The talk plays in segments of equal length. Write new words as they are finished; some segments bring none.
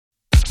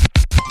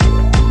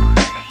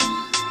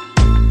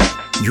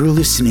You're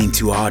listening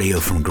to audio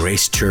from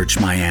Grace Church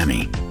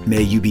Miami.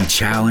 May you be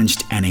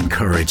challenged and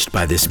encouraged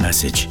by this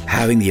message,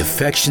 having the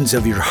affections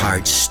of your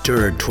heart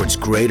stirred towards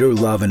greater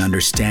love and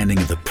understanding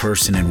of the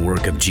person and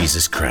work of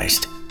Jesus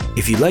Christ.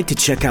 If you'd like to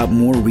check out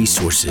more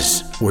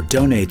resources or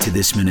donate to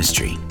this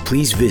ministry,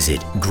 please visit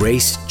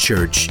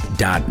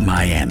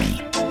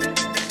gracechurch.miami.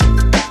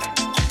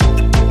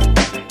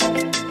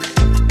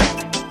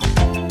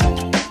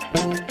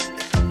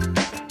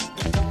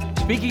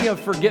 Speaking of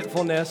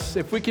forgetfulness,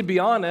 if we could be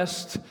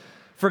honest,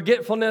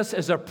 forgetfulness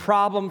is a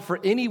problem for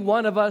any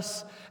one of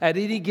us at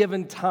any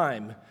given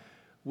time.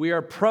 We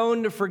are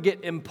prone to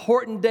forget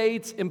important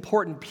dates,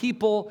 important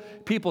people,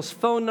 people's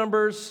phone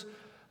numbers.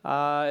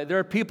 There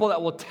are people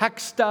that will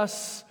text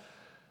us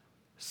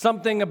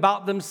something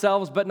about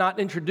themselves but not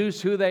introduce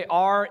who they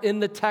are in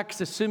the text,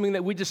 assuming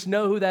that we just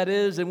know who that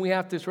is, and we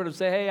have to sort of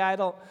say, hey, I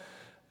don't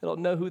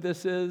know who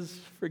this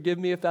is. Forgive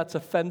me if that's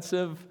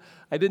offensive.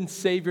 I didn't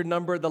save your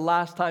number the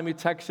last time you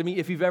texted me.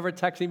 If you've ever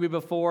texted me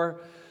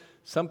before,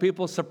 some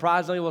people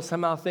surprisingly will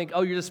somehow think,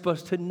 oh, you're just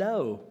supposed to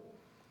know.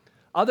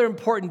 Other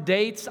important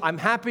dates, I'm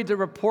happy to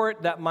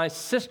report that my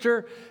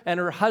sister and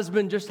her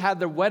husband just had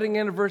their wedding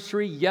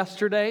anniversary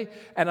yesterday,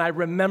 and I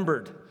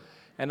remembered.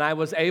 And I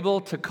was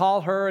able to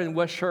call her and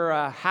wish her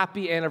a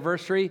happy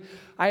anniversary.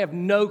 I have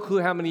no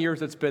clue how many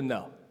years it's been,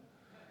 though.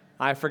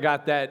 I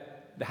forgot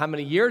how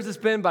many years it's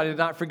been, but I did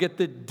not forget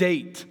the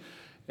date.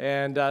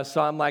 And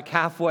so I'm like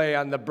halfway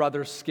on the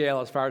brother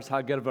scale as far as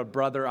how good of a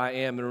brother I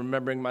am in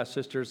remembering my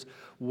sister's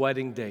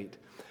wedding date.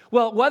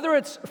 Well, whether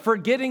it's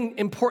forgetting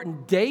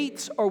important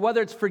dates or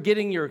whether it's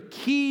forgetting your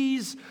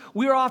keys,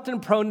 we are often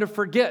prone to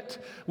forget.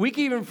 We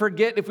can even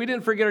forget, if we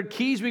didn't forget our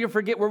keys, we can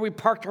forget where we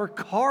parked our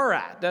car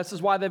at. This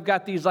is why they've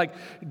got these like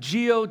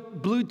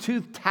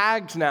Bluetooth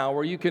tags now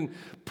where you can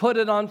put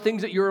it on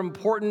things that they're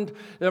important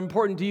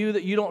to you,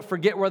 that you don't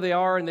forget where they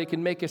are, and they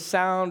can make a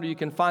sound, or you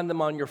can find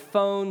them on your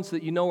phone so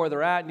that you know where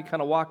they're at, and you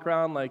kind of walk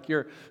around like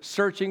you're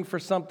searching for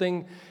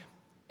something.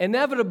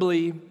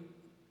 Inevitably,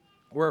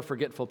 we're a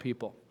forgetful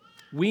people.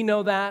 We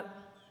know that.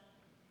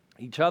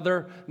 Each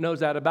other knows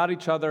that about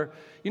each other.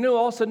 You know who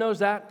also knows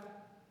that?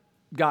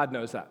 God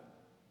knows that.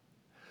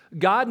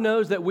 God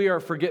knows that we are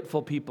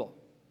forgetful people.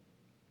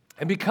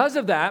 And because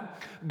of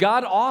that,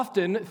 God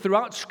often,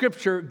 throughout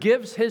Scripture,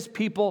 gives His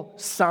people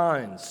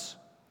signs.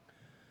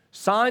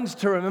 Signs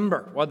to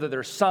remember, whether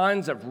they're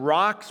signs of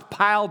rocks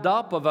piled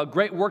up of a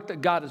great work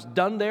that God has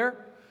done there,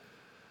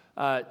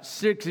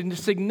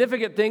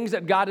 significant things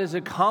that God has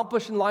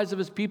accomplished in the lives of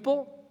His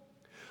people.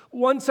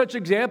 One such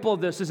example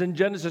of this is in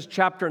Genesis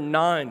chapter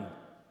 9.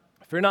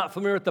 If you're not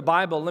familiar with the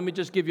Bible, let me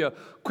just give you a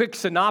quick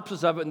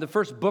synopsis of it in the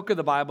first book of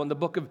the Bible, in the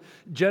book of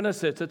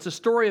Genesis. It's a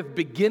story of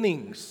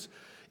beginnings.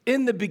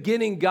 In the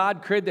beginning,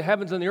 God created the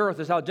heavens and the earth,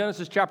 is how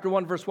Genesis chapter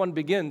 1, verse 1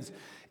 begins.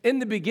 In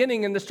the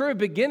beginning, and the story of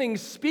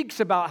beginnings speaks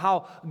about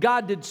how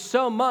God did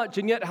so much,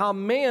 and yet how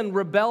man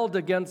rebelled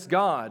against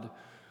God.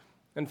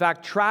 In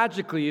fact,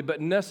 tragically,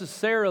 but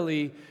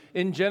necessarily,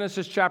 in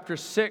Genesis chapter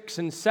 6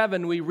 and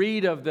 7, we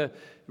read of the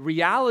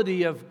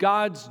reality of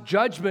God's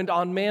judgment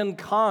on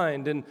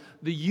mankind and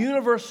the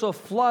universal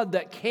flood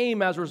that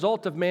came as a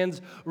result of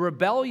man's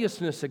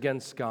rebelliousness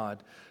against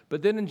God.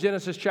 But then in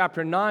Genesis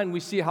chapter 9,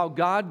 we see how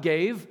God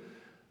gave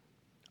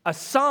a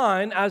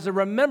sign as a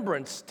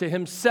remembrance to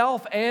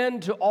Himself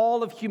and to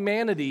all of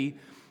humanity.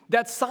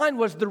 That sign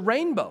was the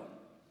rainbow.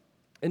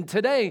 And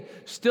today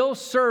still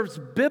serves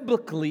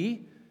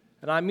biblically,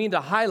 and I mean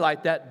to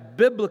highlight that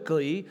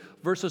biblically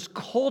versus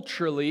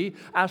culturally,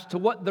 as to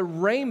what the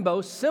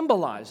rainbow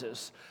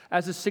symbolizes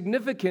as a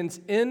significance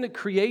in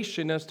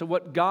creation as to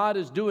what God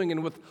is doing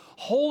and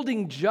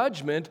withholding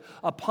judgment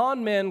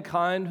upon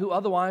mankind who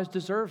otherwise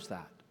deserves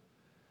that.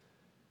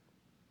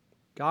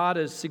 God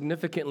is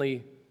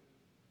significantly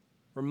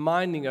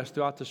reminding us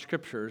throughout the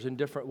Scriptures in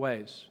different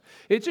ways.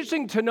 It's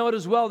interesting to note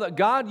as well that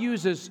God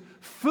uses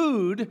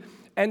food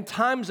and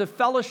times of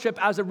fellowship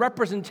as a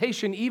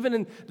representation, even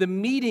in the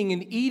meeting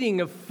and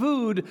eating of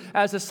food,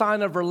 as a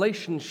sign of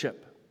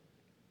relationship.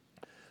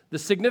 The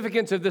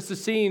significance of this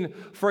is seen,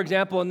 for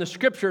example, in the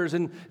Scriptures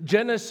in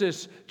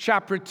Genesis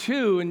chapter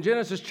 2 and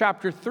Genesis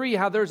chapter 3,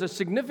 how there's a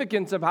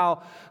significance of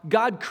how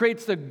God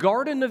creates the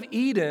Garden of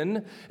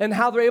Eden and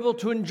how they're able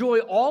to enjoy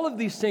all of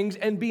these things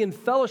and be in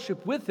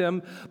fellowship with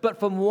Him. But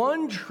from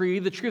one tree,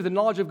 the tree of the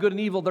knowledge of good and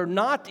evil, they're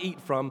not to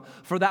eat from,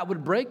 for that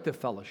would break the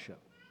fellowship.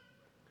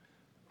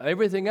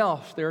 Everything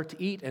else they're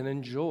to eat and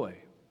enjoy.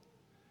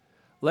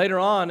 Later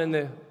on in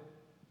the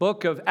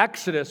book of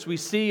Exodus, we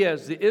see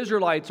as the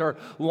Israelites are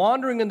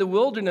wandering in the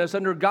wilderness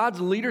under God's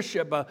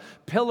leadership, a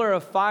pillar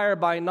of fire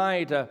by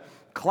night, a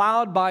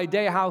cloud by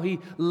day, how He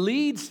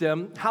leads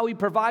them, how He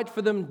provides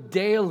for them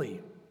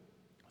daily.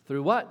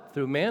 Through what?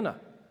 Through manna.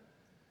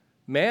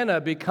 Manna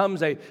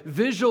becomes a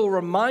visual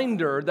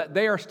reminder that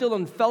they are still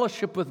in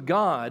fellowship with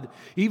God.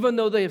 Even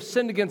though they have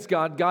sinned against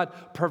God, God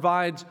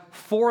provides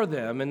for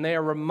them, and they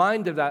are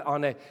reminded of that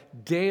on a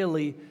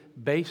daily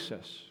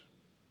basis.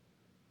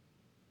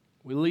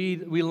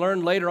 We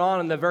learn later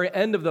on in the very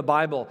end of the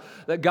Bible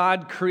that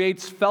God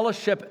creates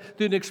fellowship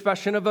through the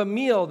expression of a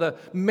meal, the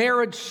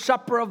marriage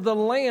supper of the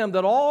Lamb,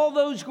 that all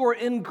those who are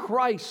in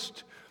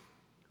Christ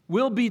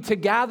will be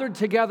gathered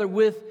together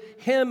with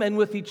Him and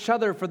with each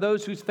other for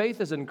those whose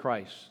faith is in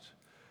Christ.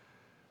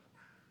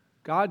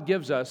 God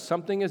gives us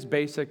something as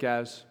basic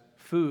as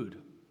food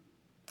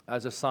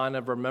as a sign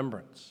of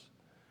remembrance.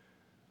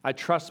 I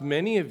trust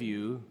many of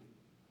you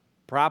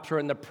perhaps are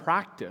in the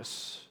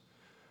practice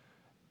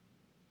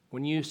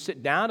when you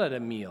sit down at a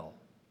meal,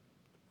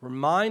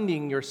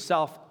 reminding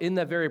yourself in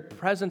the very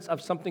presence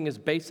of something as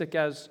basic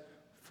as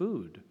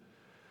food.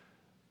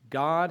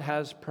 God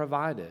has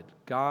provided.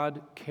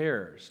 God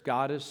cares.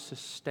 God is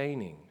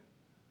sustaining.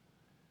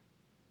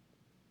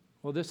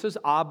 Well, this is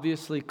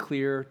obviously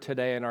clear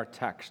today in our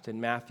text in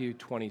Matthew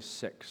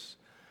 26.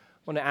 I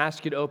want to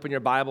ask you to open your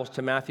Bibles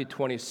to Matthew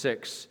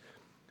 26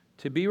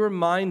 to be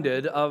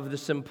reminded of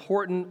this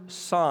important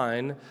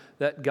sign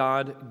that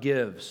God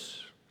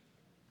gives.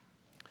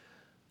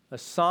 A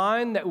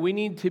sign that we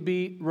need to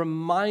be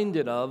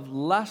reminded of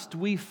lest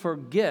we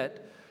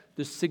forget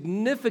the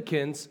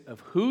significance of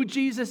who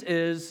Jesus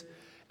is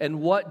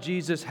and what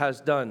Jesus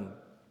has done.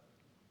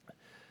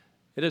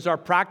 It is our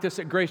practice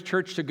at Grace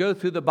Church to go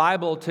through the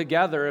Bible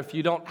together. If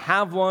you don't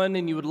have one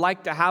and you would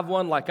like to have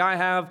one like I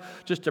have,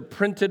 just a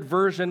printed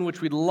version,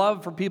 which we'd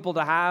love for people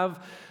to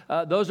have,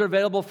 those are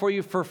available for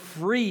you for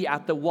free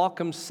at the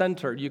Welcome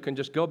Center. You can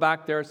just go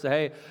back there and say,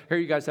 hey, here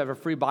you guys have a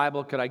free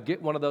Bible. Could I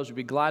get one of those? We'd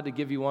be glad to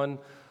give you one.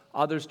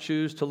 Others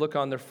choose to look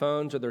on their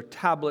phones or their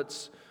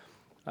tablets.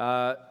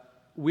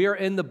 We are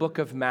in the book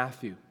of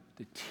Matthew,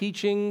 the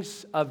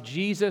teachings of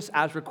Jesus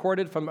as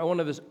recorded from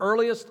one of his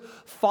earliest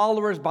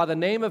followers by the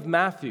name of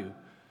Matthew,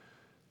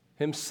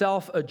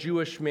 himself a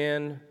Jewish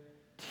man,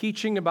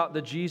 teaching about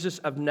the Jesus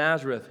of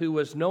Nazareth, who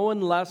was no one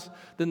less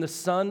than the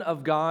Son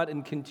of God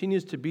and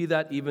continues to be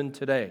that even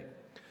today.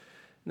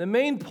 And the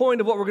main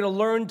point of what we're going to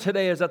learn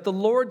today is that the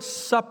Lord's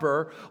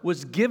Supper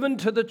was given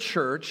to the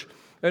church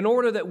in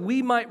order that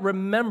we might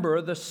remember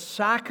the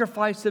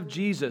sacrifice of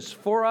Jesus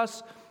for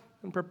us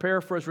and prepare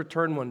for his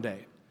return one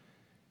day.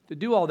 To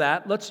do all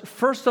that, let's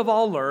first of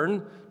all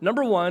learn,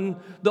 number one,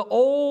 the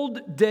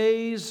old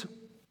days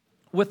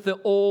with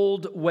the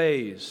old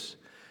ways.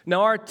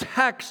 Now, our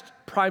text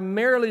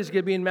primarily is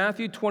going to be in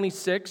Matthew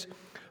 26,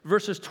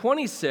 verses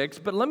 26,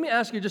 but let me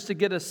ask you just to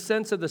get a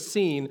sense of the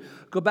scene.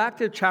 Go back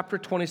to chapter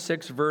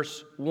 26,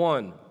 verse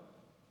 1.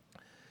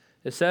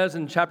 It says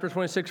in chapter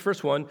 26,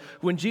 verse 1,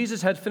 when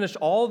Jesus had finished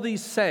all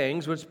these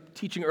sayings, which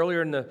teaching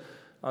earlier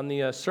on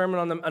the Sermon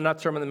on the, not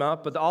Sermon on the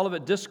Mount, but the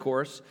Olivet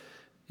Discourse,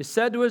 he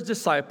said to his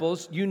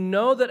disciples, you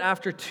know that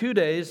after 2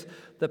 days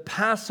the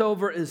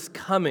Passover is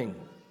coming. It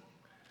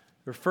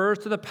refers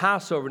to the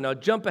Passover. Now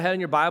jump ahead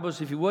in your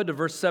Bibles, if you would, to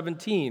verse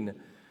 17.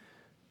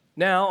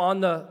 Now,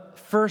 on the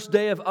first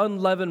day of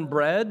unleavened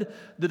bread,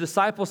 the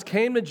disciples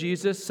came to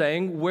Jesus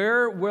saying,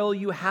 where will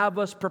you have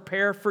us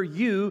prepare for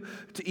you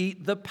to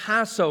eat the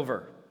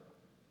Passover?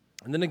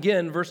 And then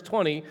again, verse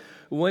 20,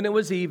 when it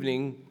was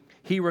evening,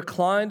 he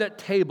reclined at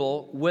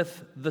table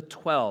with the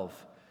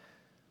 12.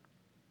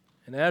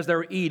 And as they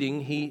were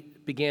eating, he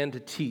began to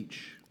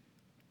teach.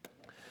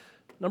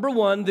 Number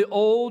one, the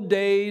old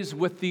days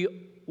with the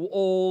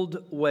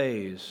old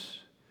ways.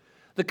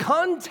 The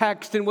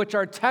context in which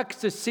our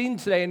text is seen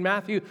today in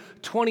Matthew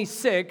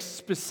 26,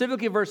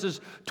 specifically verses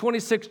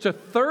 26 to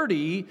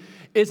 30,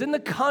 is in the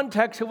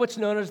context of what's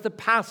known as the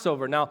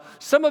Passover. Now,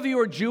 some of you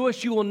are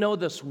Jewish, you will know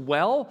this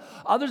well.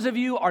 Others of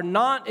you are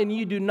not, and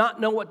you do not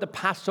know what the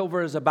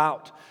Passover is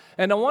about.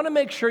 And I want to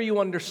make sure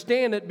you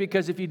understand it,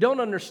 because if you don't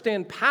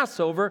understand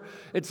Passover,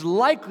 it's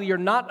likely you're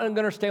not going to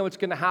understand what's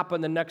going to happen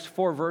in the next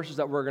 4 verses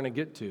that we're going to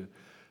get to,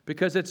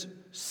 because it's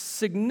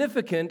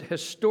significant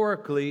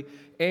historically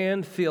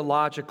and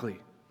theologically.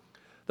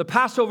 The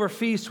Passover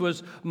feast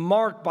was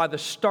marked by the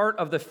start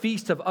of the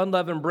Feast of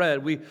Unleavened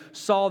Bread. We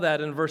saw that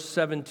in verse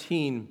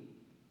 17.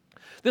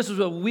 This was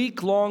a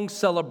week-long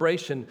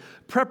celebration.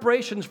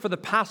 Preparations for the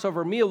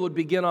Passover meal would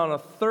begin on a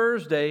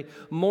Thursday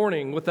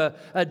morning with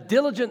a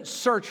diligent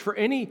search for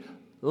any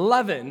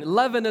leaven.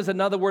 Leaven is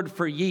another word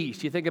for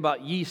yeast. You think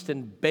about yeast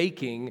and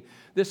baking.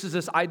 This is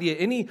this idea.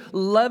 Any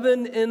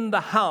leaven in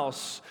the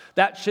house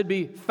that should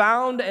be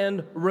found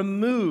and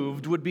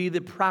removed would be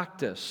the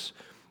practice.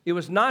 It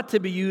was not to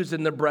be used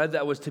in the bread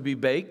that was to be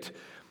baked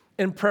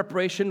in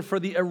preparation for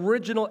the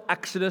original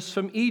exodus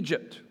from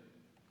Egypt.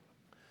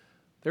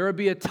 There would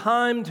be a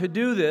time to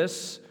do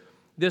this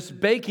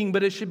baking,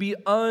 but it should be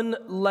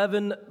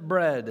unleavened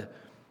bread.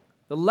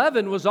 The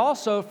leaven was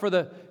also for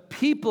the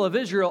people of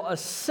Israel a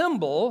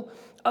symbol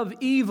of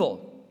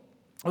evil.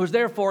 It was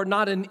therefore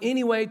not in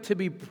any way to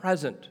be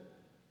present.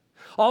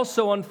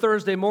 Also on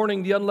Thursday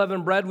morning, the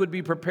unleavened bread would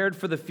be prepared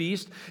for the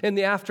feast. In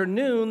the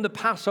afternoon, the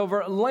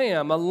Passover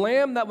lamb, a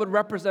lamb that would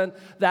represent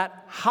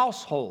that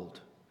household.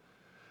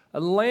 A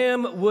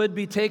lamb would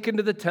be taken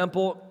to the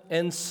temple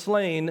and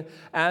slain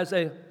as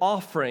an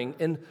offering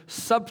and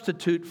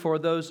substitute for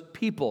those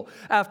people.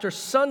 After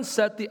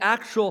sunset, the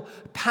actual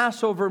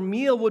Passover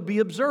meal would be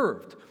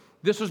observed.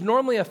 This was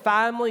normally a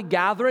family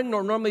gathering,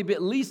 or normally be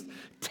at least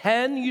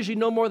 10, usually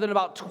no more than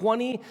about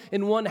 20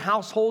 in one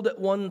household at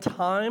one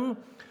time,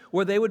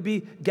 where they would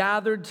be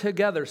gathered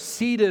together,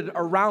 seated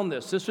around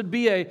this. This would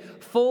be a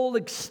full,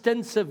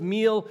 extensive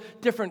meal,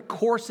 different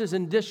courses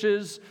and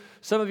dishes.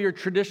 Some of your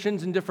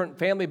traditions and different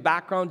family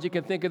backgrounds, you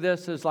can think of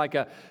this as like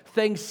a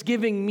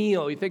Thanksgiving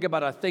meal. You think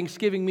about a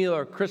Thanksgiving meal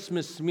or a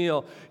Christmas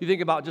meal. You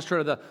think about just sort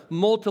of the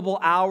multiple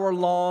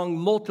hour-long,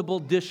 multiple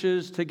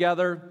dishes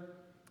together.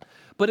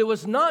 But it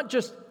was not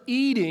just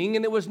eating,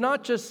 and it was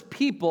not just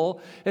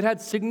people. It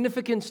had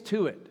significance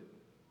to it.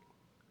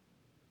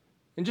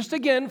 And just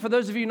again, for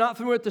those of you not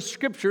familiar with the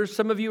Scriptures,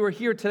 some of you are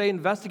here today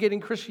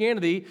investigating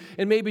Christianity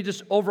and maybe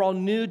just overall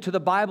new to the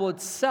Bible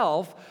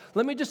itself.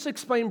 Let me just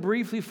explain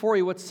briefly for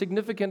you what's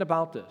significant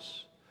about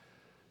this.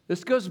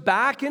 This goes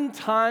back in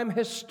time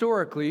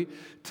historically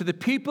to the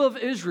people of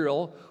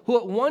Israel who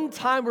at one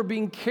time were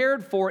being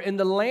cared for in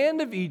the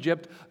land of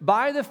Egypt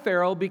by the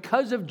Pharaoh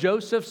because of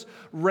Joseph's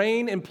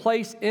reign and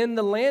place in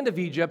the land of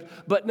Egypt,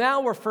 but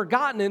now were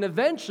forgotten and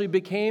eventually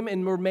became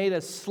and were made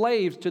as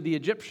slaves to the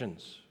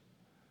Egyptians.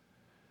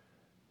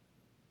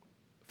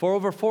 For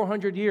over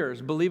 400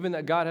 years, believing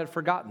that God had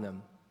forgotten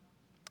them.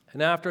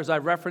 And after, as I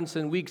referenced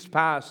in weeks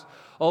past,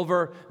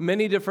 over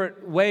many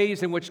different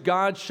ways in which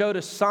God showed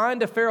a sign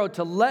to Pharaoh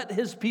to let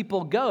his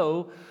people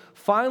go,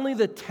 finally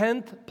the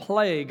 10th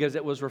plague, as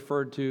it was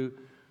referred to,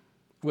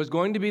 was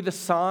going to be the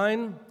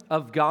sign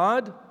of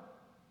God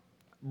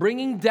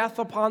bringing death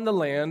upon the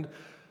land.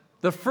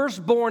 The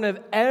firstborn of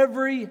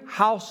every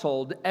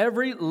household,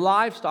 every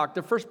livestock,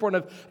 the firstborn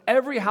of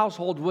every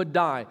household would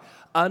die,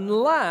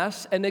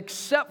 unless and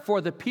except for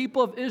the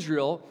people of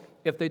Israel,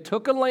 if they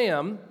took a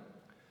lamb,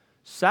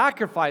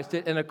 sacrificed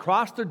it, and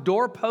across the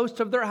doorpost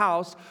of their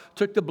house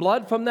took the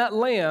blood from that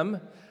lamb,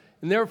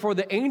 and therefore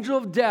the angel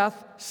of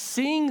death,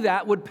 seeing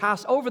that, would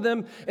pass over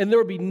them, and there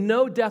would be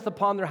no death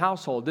upon their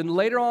household. Then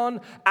later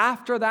on,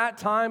 after that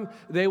time,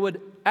 they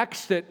would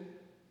exit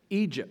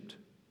Egypt.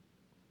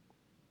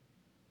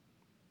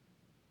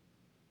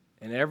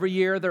 And every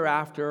year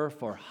thereafter,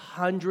 for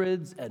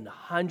hundreds and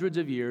hundreds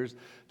of years,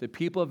 the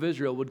people of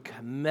Israel would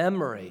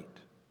commemorate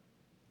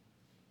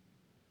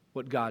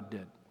what God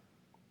did.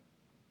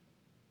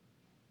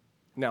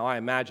 Now, I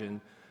imagine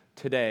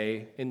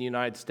today in the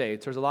United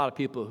States, there's a lot of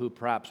people who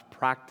perhaps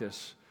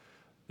practice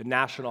the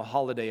national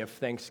holiday of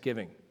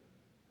Thanksgiving.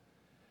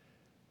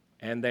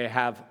 And they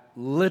have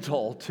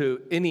little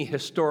to any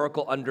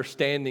historical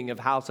understanding of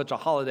how such a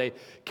holiday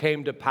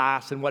came to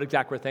pass and what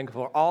exactly we're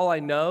thankful for. All I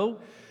know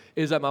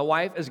is that my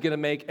wife is going to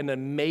make an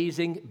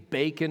amazing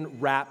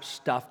bacon-wrapped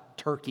stuffed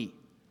turkey.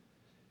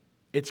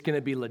 It's going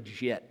to be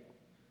legit.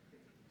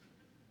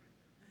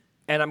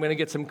 And I'm going to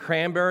get some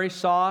cranberry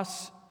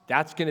sauce.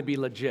 That's going to be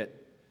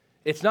legit.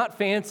 It's not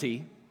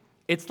fancy.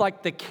 It's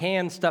like the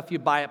canned stuff you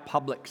buy at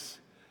Publix.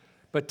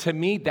 But to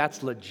me,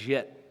 that's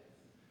legit.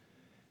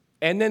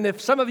 And then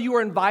if some of you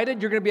are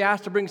invited, you're going to be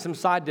asked to bring some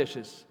side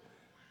dishes.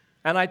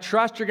 And I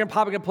trust you're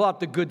probably going to pull out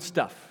the good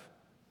stuff.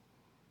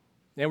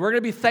 And we're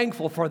going to be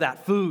thankful for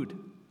that food.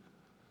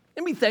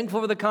 And be thankful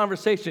for the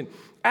conversation.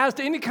 As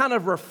to any kind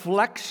of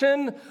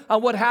reflection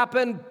on what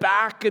happened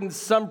back in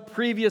some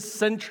previous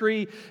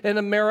century in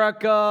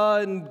America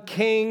and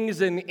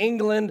kings in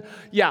England,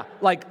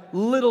 like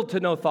little to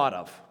no thought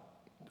of.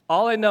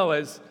 All I know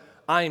is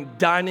I'm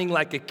dining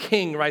like a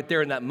king right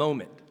there in that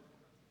moment.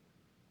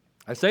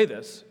 I say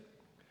this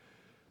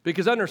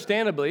because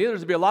understandably, there's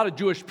going to be a lot of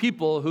Jewish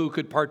people who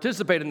could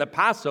participate in the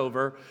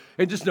Passover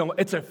and just know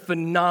it's a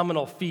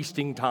phenomenal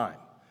feasting time,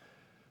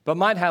 but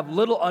might have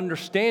little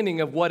understanding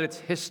of what its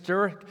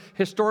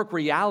historic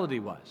reality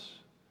was.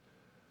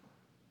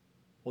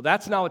 Well,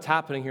 that's not what's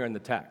happening here in the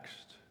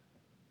text.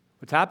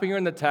 What's happening here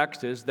in the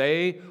text is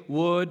they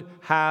would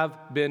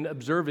have been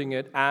observing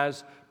it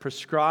as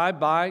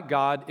prescribed by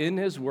God in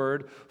His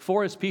Word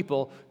for His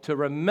people to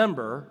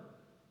remember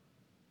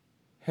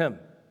Him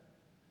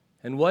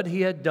and what He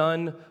had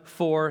done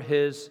for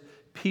His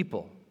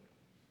people.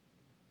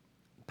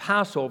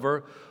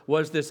 Passover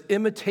was this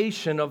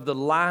imitation of the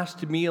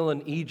last meal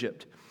in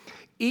Egypt,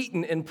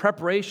 eaten in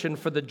preparation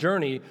for the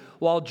journey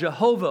while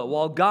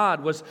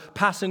God was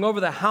passing over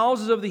the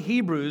houses of the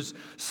Hebrews,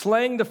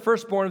 slaying the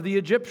firstborn of the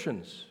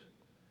Egyptians.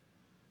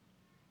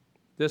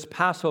 This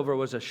Passover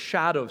was a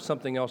shadow of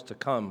something else to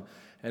come,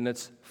 and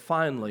it's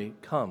finally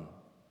come.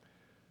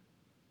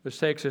 This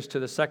takes us to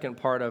the second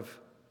part of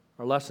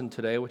our lesson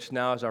today, which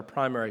now is our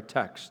primary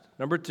text.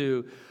 Number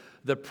 2,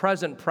 the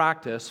present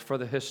practice for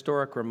the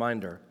historic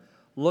reminder.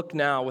 Look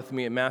now with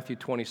me at Matthew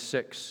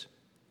 26,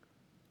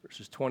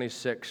 verses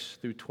 26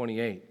 through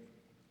 28.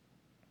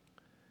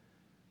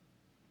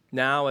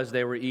 Now, as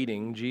they were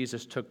eating,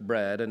 Jesus took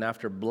bread, and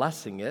after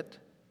blessing it,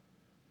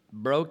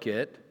 broke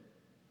it,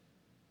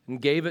 and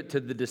gave it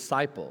to the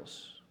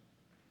disciples,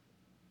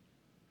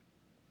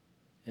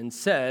 and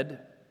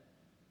said,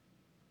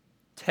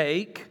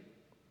 "Take,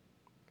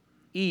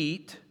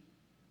 eat,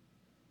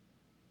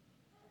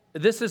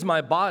 this is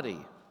my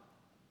body."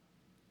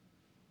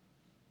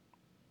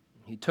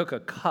 He took a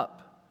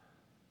cup.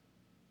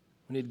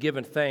 When he'd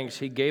given thanks,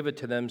 he gave it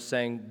to them,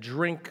 saying,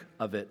 "Drink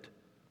of it,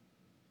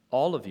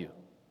 all of you.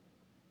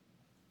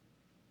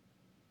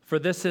 For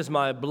this is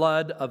my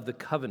blood of the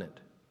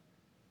covenant,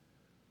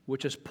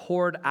 which is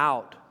poured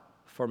out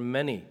for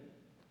many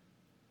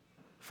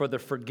for the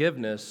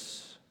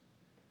forgiveness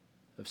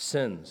of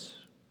sins."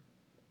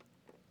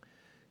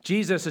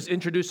 Jesus is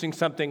introducing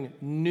something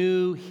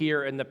new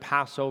here in the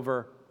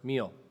Passover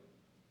meal.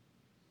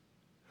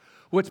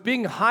 What's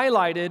being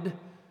highlighted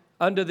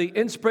under the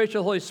inspiration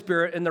of the Holy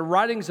Spirit in the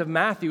writings of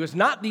Matthew is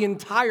not the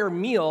entire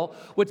meal.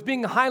 What's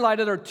being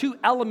highlighted are two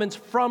elements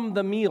from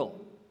the meal.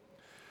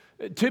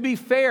 To be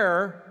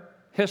fair,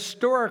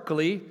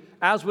 historically,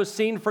 as was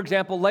seen, for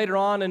example, later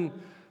on in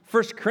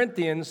 1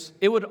 Corinthians,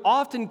 it would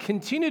often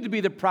continue to be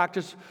the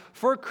practice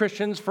for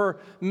Christians for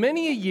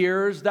many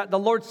years that the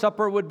Lord's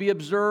Supper would be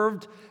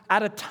observed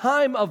at a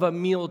time of a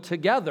meal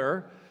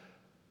together,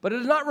 but it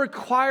does not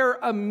require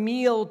a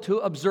meal to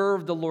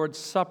observe the Lord's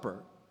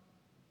Supper.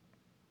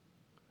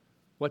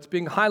 What's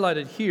being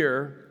highlighted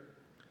here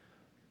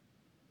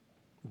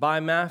by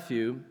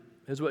Matthew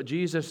is what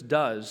Jesus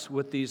does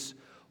with these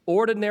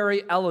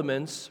ordinary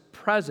elements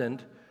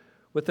present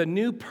with a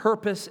new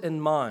purpose in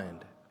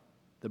mind: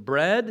 the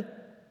bread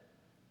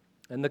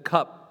and the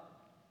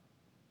cup.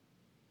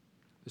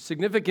 The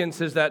significance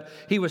is that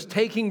he was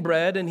taking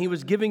bread and he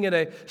was giving it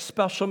a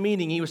special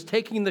meaning. He was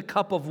taking the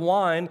cup of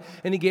wine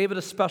and he gave it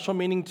a special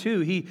meaning too.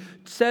 He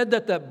said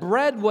that the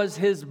bread was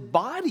his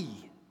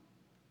body.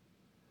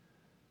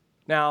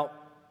 Now,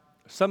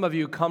 some of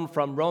you come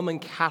from Roman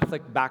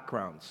Catholic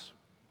backgrounds.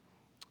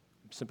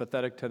 I'm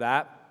sympathetic to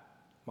that.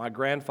 My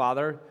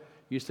grandfather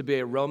used to be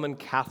a Roman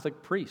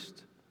Catholic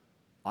priest.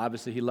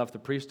 Obviously, he left the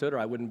priesthood or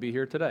I wouldn't be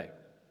here today.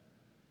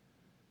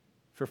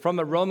 If you're from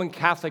a Roman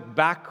Catholic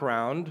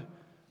background,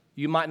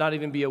 you might not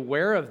even be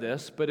aware of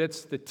this, but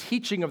it's the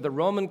teaching of the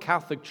Roman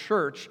Catholic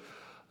Church,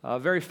 a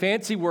very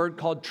fancy word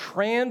called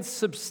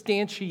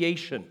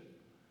transubstantiation.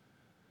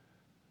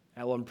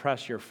 That will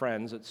impress your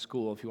friends at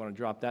school if you want to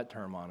drop that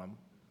term on them.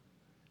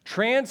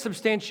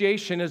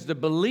 Transubstantiation is the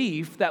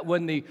belief that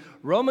when the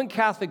Roman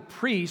Catholic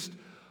priest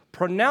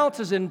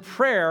pronounces in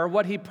prayer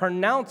what he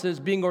pronounces,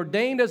 being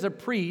ordained as a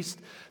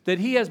priest, that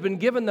he has been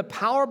given the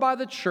power by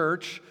the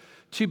church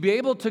to be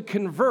able to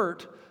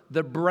convert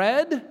the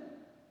bread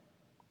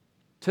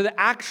to the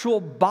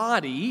actual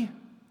body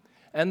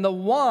and the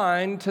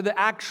wine to the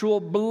actual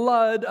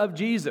blood of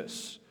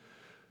Jesus,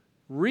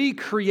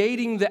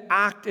 recreating the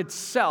act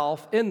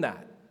itself in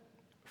that.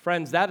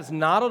 Friends, that is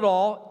not at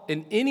all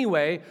in any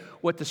way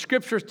what the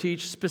scriptures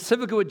teach,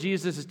 specifically what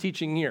Jesus is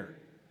teaching here.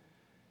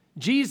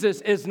 Jesus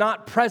is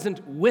not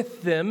present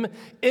with them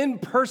in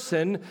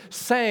person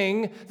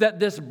saying that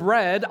this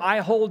bread I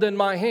hold in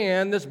my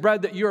hand, this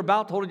bread that you're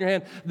about to hold in your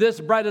hand, this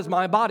bread is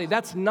my body.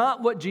 That's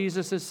not what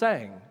Jesus is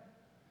saying.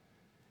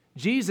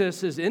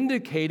 Jesus is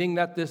indicating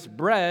that this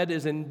bread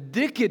is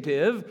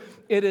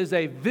indicative. It is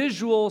a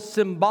visual,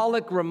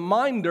 symbolic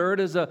reminder.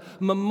 It is a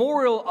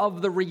memorial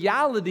of the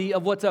reality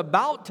of what's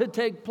about to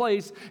take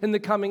place in the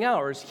coming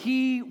hours.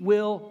 He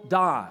will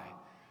die.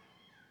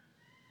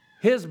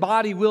 His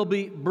body will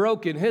be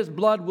broken. His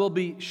blood will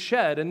be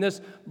shed. And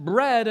this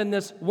bread and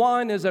this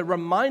wine is a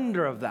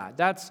reminder of that.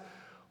 That's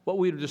what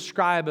we would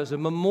describe as a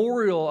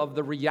memorial of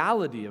the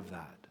reality of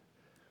that.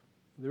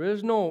 There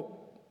is no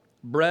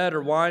bread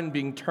or wine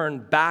being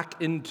turned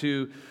back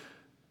into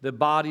the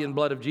body and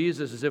blood of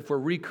Jesus as if we're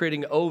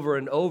recreating over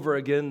and over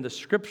again the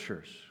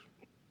scriptures.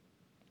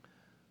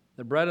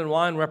 The bread and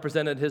wine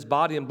represented his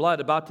body and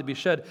blood about to be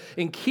shed,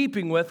 in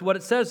keeping with what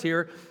it says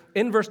here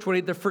in verse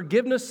 28, the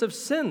forgiveness of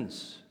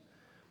sins.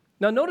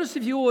 Now notice,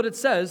 if you will, what it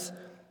says: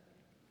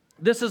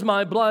 "This is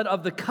my blood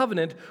of the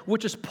covenant,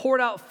 which is poured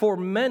out for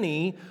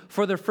many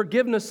for the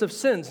forgiveness of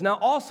sins." Now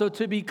also,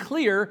 to be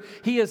clear,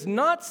 he is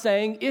not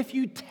saying if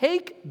you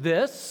take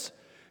this,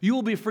 you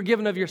will be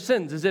forgiven of your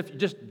sins, as if you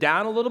just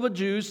down a little bit of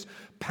juice,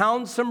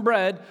 pound some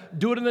bread,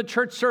 do it in the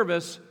church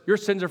service, your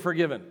sins are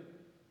forgiven.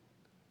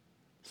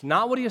 It's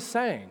not what he is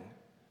saying.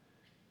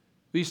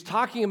 What he's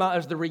talking about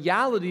is the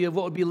reality of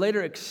what would be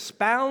later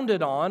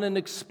expounded on and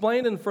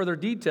explained in further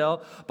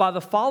detail by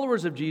the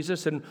followers of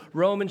Jesus in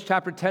Romans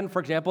chapter 10, for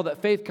example,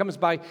 that faith comes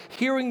by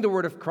hearing the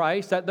word of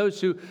Christ, that those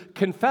who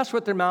confess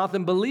with their mouth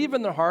and believe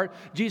in their heart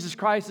Jesus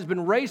Christ has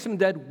been raised from the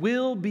dead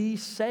will be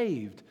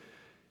saved.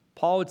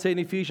 Paul would say in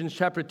Ephesians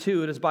chapter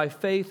 2, it is by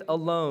faith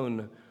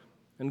alone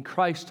and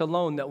Christ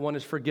alone that one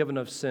is forgiven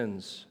of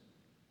sins.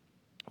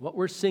 What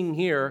we're seeing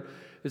here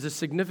is the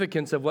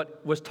significance of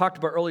what was talked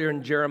about earlier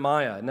in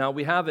Jeremiah. Now,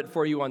 we have it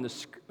for you on the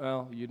screen.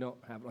 Well, you don't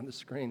have it on the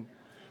screen.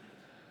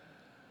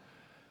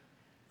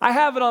 I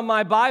have it on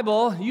my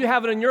Bible. You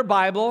have it in your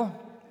Bible.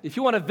 If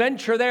you want to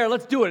venture there,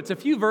 let's do it. It's a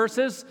few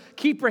verses.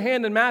 Keep your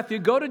hand in Matthew.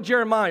 Go to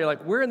Jeremiah. You're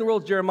like, where in the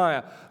world is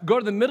Jeremiah? Go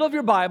to the middle of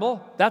your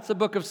Bible. That's the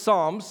book of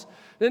Psalms.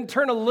 Then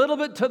turn a little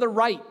bit to the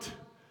right.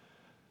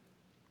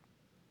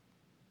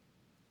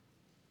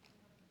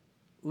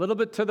 A little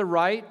bit to the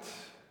right.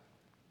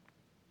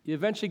 You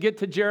eventually get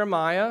to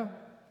Jeremiah.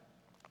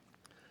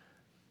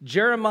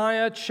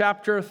 Jeremiah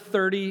chapter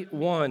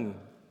 31.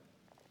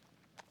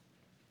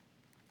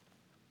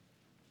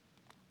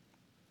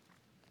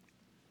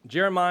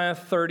 Jeremiah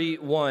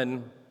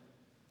 31.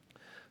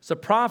 It's a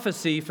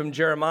prophecy from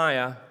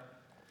Jeremiah.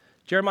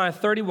 Jeremiah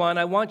 31,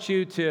 I want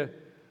you to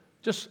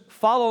just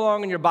follow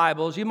along in your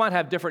Bibles. You might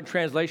have different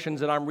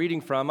translations that I'm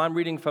reading from. I'm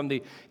reading from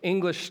the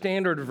English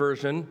Standard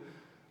Version,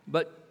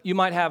 but you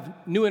might have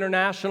New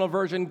International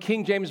Version,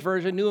 King James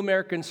Version, New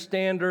American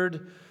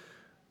Standard.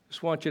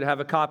 Just want you to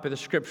have a copy of the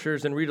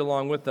Scriptures and read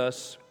along with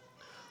us.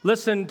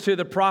 Listen to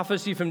the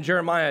prophecy from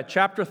Jeremiah,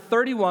 chapter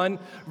 31,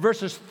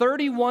 verses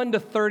 31 to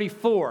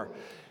 34.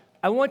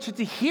 I want you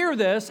to hear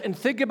this and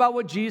think about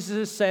what Jesus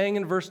is saying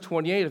in verse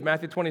 28 of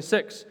Matthew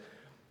 26.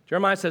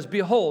 Jeremiah says,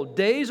 "Behold,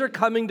 days are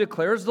coming,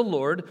 declares the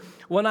Lord,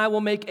 when I will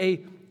make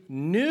a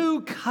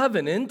new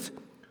covenant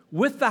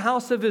with the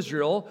house of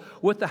Israel,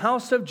 with the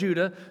house of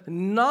Judah,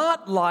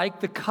 not like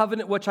the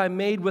covenant which I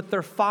made with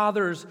their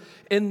fathers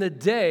in the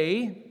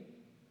day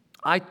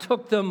I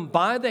took them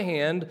by the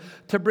hand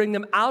to bring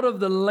them out of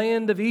the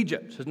land of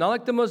Egypt." So it's not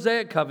like the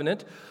Mosaic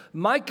covenant.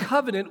 "My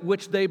covenant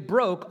which they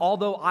broke,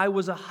 although I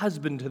was a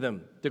husband to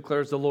them,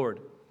 declares the Lord.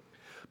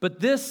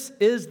 But this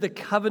is the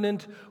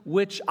covenant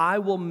which I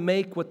will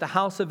make with the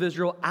house of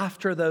Israel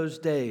after those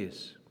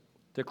days,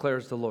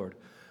 declares the Lord.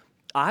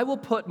 I will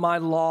put my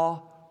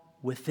law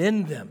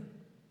within them,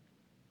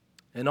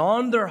 and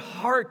on their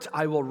heart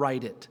I will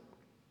write it.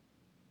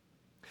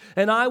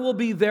 And I will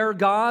be their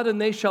God, and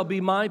they shall be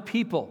my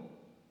people.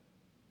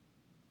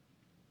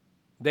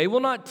 They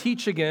will not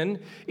teach again,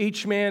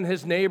 each man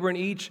his neighbor and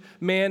each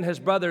man his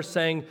brother,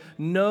 saying,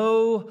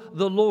 'Know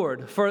the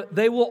Lord.' For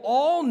they will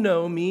all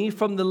know me,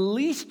 from the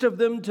least of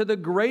them to the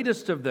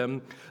greatest of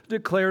them,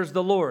 declares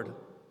the Lord.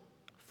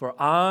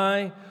 For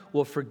I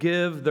will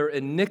forgive their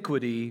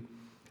iniquity,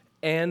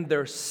 and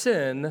their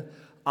sin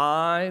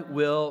I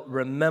will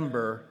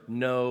remember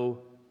no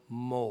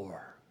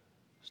more."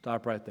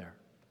 Stop right there.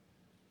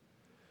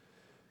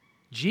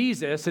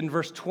 Jesus, in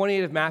verse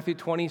 28 of Matthew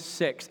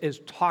 26, is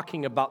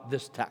talking about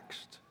this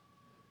text.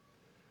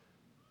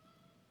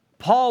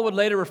 Paul would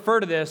later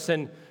refer to this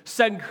in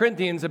 2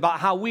 Corinthians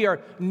about how we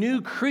are new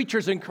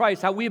creatures in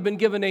Christ, how we have been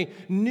given a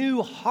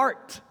new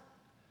heart.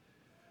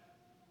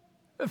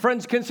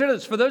 Friends, consider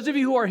this. For those of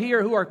you who are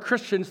here who are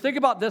Christians, think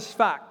about this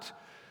fact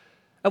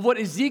of what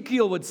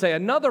Ezekiel would say.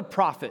 Another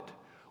prophet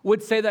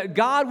would say that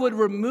God would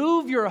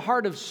remove your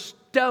heart of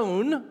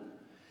stone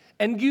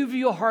and give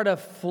you a heart of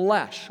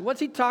flesh. What's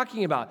he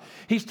talking about?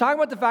 He's talking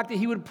about the fact that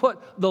he would put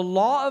the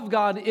law of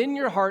God in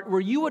your heart, where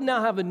you would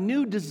now have a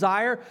new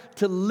desire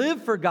to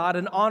live for God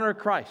and honor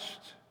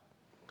Christ.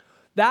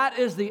 That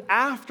is the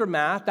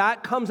aftermath.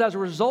 That comes as a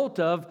result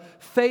of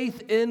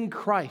faith in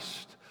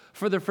Christ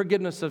for the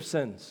forgiveness of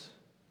sins.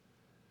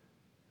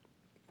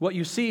 What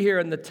you see here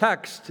in the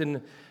text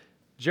in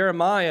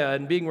Jeremiah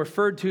and being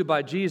referred to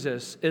by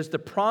Jesus is the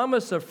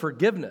promise of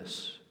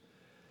forgiveness,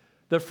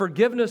 the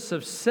forgiveness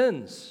of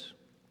sins.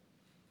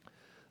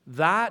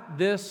 That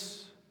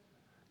this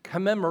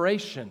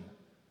commemoration,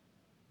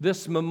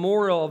 this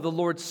memorial of the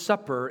Lord's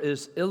Supper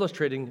is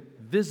illustrating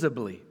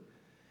visibly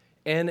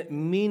and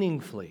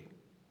meaningfully.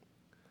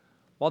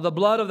 While the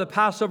blood of the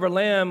Passover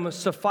lamb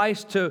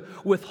sufficed to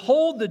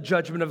withhold the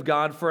judgment of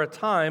God for a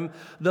time,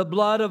 the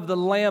blood of the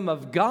Lamb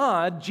of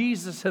God,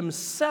 Jesus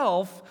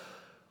himself,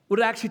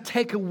 would actually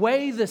take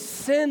away the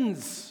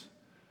sins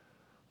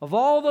of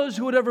all those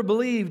who would ever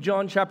believe,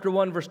 John chapter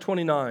 1, verse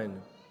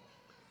 29.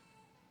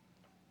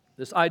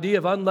 This idea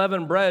of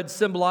unleavened bread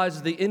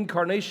symbolizes the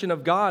incarnation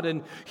of God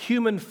in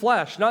human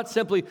flesh, not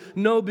simply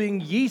no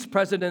being yeast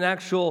present in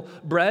actual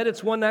bread.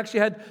 It's one that actually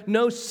had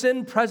no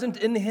sin present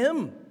in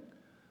him.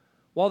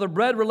 While the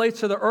bread relates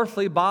to the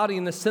earthly body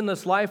and the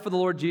sinless life of the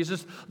Lord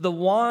Jesus, the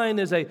wine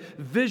is a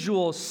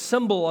visual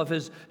symbol of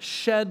his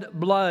shed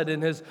blood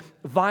and his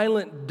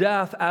violent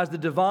death as the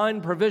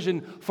divine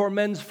provision for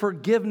men's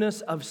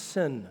forgiveness of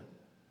sin.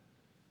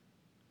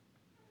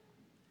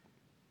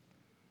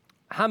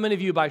 How many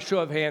of you, by show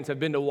of hands, have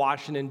been to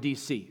Washington,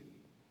 D.C.?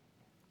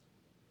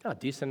 Oh, a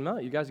decent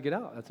amount. You guys get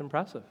out. That's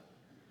impressive.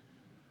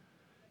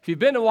 If you've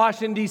been to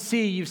Washington,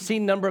 D.C., you've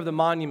seen a number of the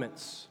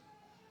monuments.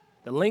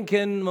 The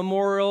Lincoln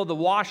Memorial, the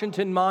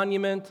Washington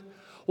Monument.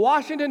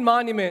 Washington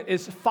Monument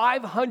is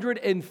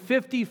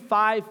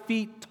 555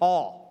 feet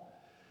tall.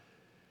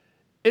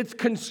 Its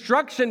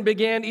construction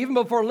began even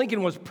before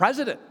Lincoln was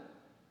president.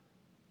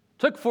 It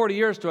took 40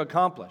 years to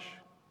accomplish.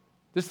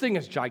 This thing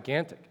is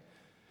gigantic.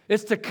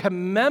 It's to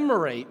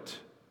commemorate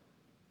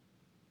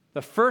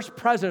the first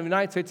president of the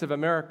United States of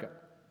America.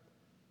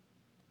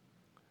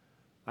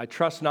 I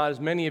trust not as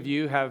many of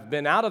you have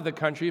been out of the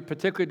country,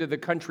 particularly to the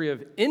country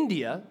of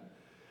India,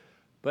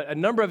 but a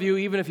number of you,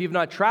 even if you've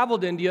not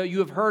traveled to India, you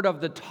have heard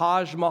of the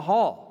Taj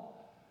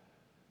Mahal.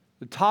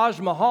 The Taj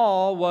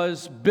Mahal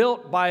was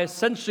built by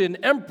essentially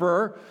an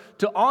emperor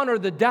to honor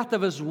the death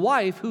of his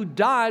wife who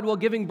died while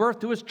giving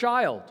birth to his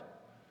child.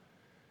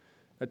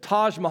 The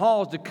Taj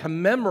Mahal is to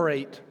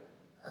commemorate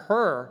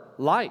her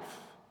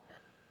life.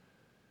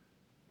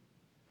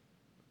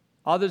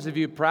 Others of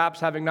you, perhaps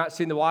having not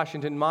seen the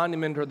Washington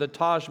Monument or the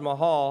Taj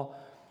Mahal,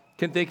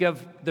 can think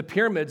of the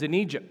pyramids in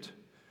Egypt.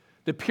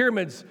 The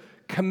pyramids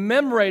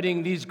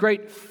commemorating these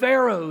great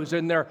pharaohs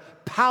and their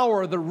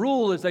power, the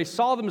rule, as they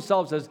saw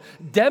themselves as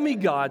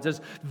demigods,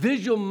 as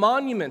visual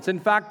monuments. In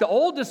fact, the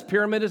oldest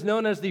pyramid is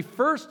known as the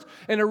first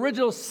and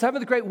original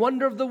seventh great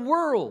wonder of the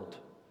world.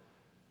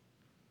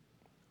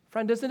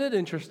 Friend, isn't it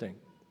interesting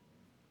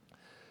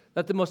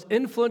that the most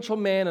influential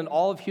man in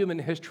all of human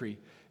history,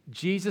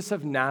 Jesus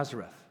of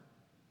Nazareth,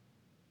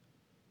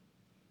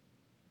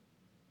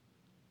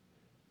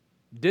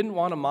 didn't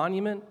want a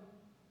monument,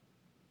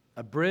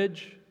 a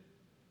bridge,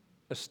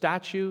 a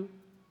statue,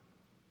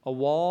 a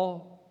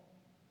wall,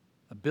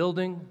 a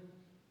building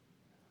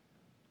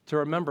to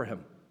remember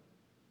him.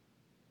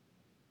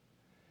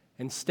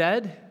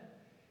 Instead,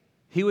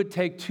 he would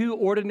take two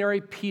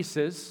ordinary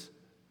pieces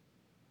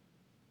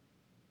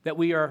that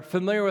we are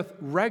familiar with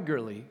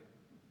regularly,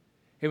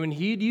 and when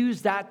he'd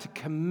use that to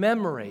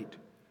commemorate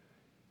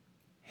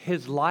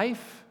his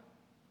life,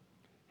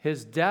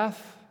 his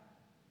death,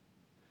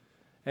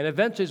 and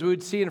eventually, as we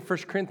would see in 1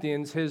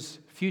 Corinthians, his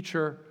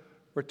future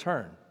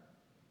return.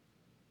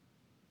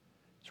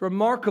 It's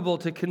remarkable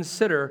to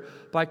consider,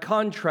 by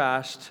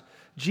contrast,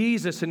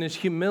 Jesus in his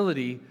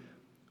humility,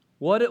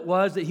 what it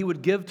was that he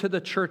would give to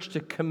the church to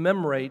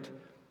commemorate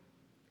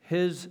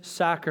his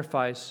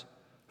sacrifice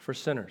for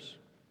sinners.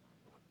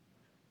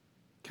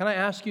 Can I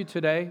ask you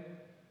today,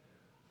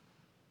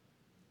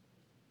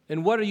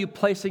 in what are you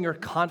placing your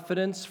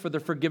confidence for the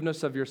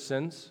forgiveness of your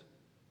sins?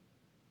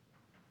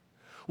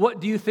 What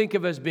do you think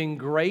of as being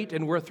great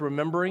and worth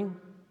remembering?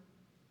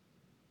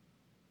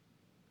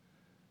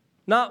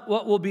 Not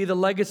what will be the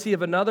legacy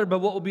of another, but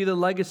what will be the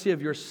legacy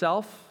of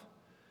yourself?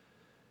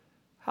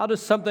 How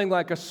does something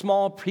like a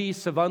small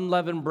piece of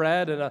unleavened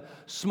bread and a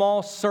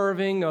small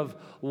serving of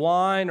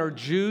wine or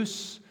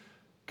juice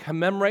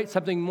commemorate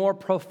something more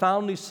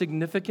profoundly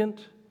significant?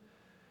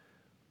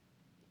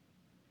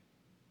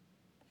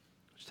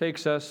 Which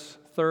takes us,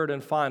 third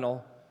and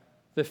final,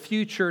 the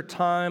future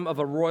time of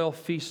a royal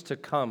feast to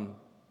come.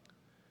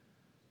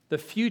 The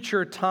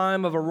future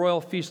time of a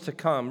royal feast to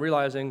come,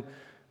 realizing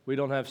we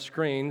don't have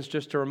screens,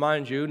 just to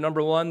remind you.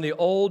 Number one, the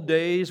old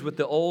days with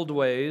the old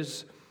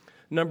ways.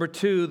 Number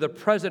two, the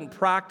present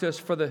practice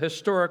for the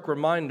historic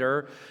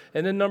reminder.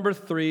 And then number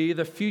three,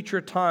 the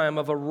future time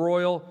of a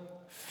royal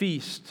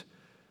feast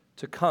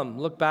to come.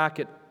 Look back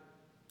at,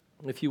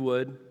 if you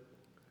would,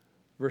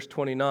 verse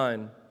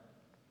 29.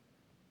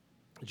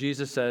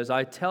 Jesus says,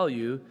 I tell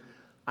you,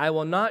 I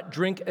will not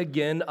drink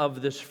again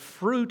of this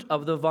fruit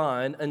of the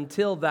vine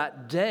until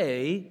that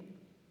day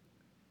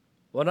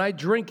when I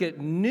drink it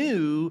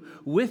new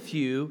with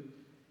you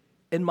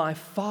in my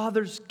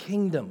Father's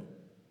kingdom.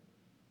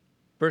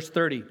 Verse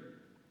 30.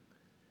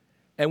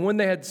 And when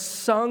they had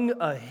sung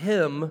a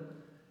hymn,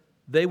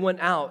 they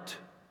went out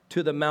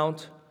to the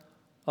Mount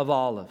of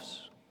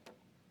Olives.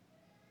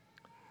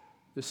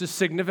 This is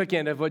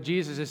significant of what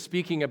Jesus is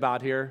speaking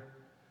about here.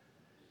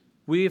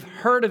 We've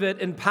heard of it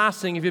in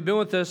passing. If you've been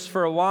with us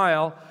for a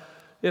while,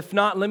 if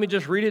not, let me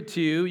just read it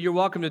to you. You're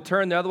welcome to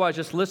turn there. Otherwise,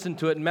 just listen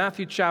to it. In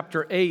Matthew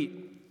chapter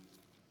 8.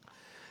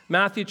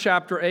 Matthew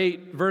chapter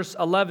 8, verse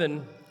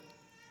 11.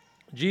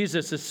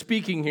 Jesus is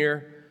speaking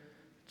here,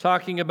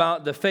 talking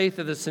about the faith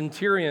of the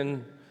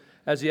centurion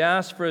as he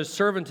asked for his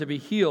servant to be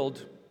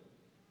healed.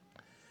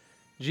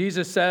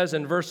 Jesus says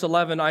in verse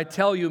 11, I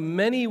tell you,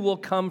 many will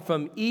come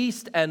from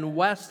east and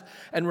west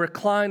and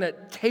recline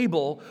at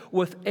table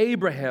with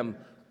Abraham,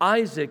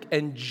 Isaac,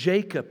 and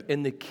Jacob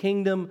in the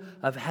kingdom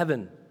of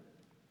heaven.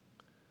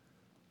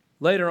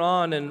 Later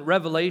on in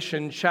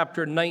Revelation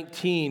chapter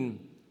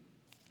 19,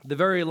 the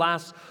very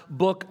last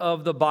book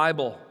of the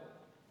Bible,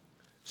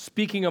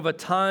 speaking of a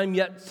time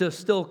yet to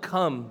still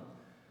come,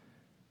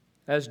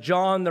 as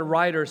John the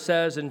writer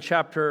says in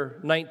chapter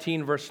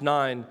 19, verse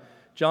 9,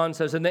 John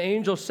says, and the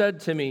angel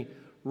said to me,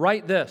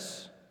 write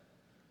this,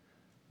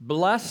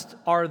 blessed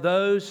are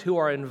those who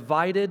are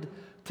invited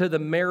to the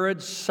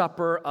marriage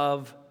supper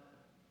of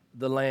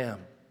the Lamb.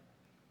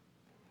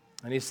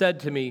 And he said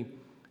to me,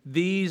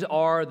 these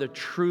are the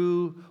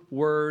true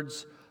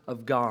words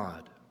of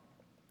God.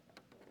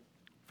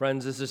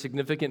 Friends, this is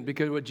significant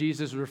because what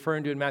Jesus is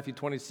referring to in Matthew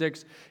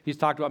 26, he's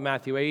talked about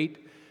Matthew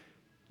 8.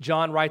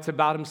 John writes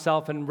about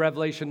himself in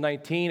Revelation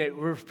 19. It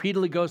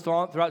repeatedly goes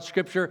on throughout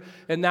Scripture,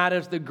 and that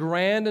is the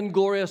grand and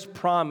glorious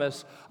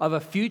promise of a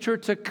future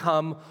to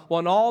come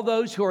when all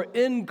those who are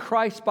in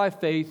Christ by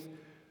faith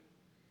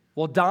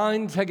will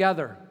dine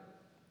together,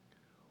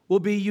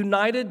 will be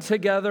united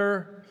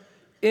together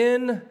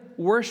in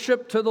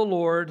worship to the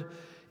Lord,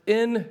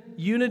 in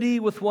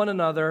unity with one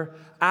another,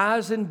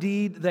 as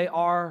indeed they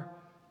are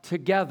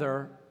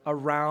together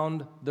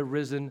around the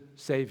risen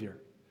Savior.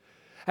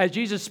 As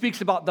Jesus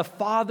speaks about the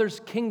Father's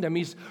kingdom,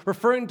 he's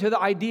referring to the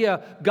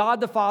idea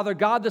God the Father,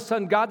 God the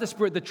Son, God the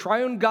Spirit, the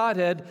triune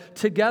Godhead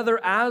together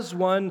as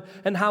one,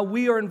 and how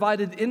we are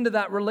invited into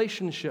that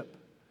relationship.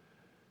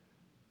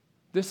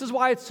 This is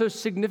why it's so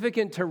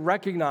significant to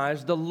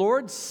recognize the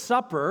Lord's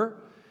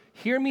Supper.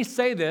 Hear me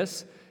say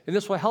this, and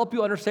this will help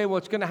you understand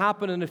what's going to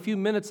happen in a few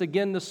minutes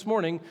again this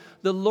morning.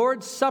 The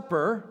Lord's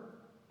Supper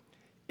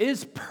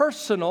is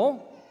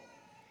personal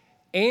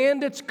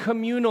and it's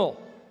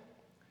communal.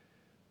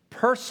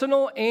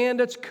 personal and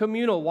it's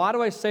communal. Why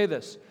do I say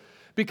this?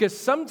 Because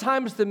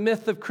sometimes the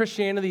myth of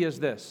Christianity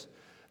is this.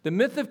 The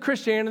myth of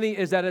Christianity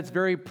is that it's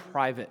very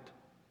private.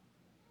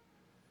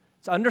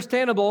 It's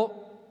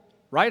understandable,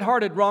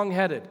 right-hearted,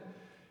 wrong-headed.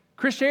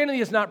 Christianity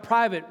is not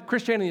private.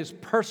 Christianity is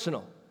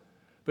personal,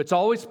 but it's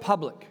always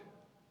public.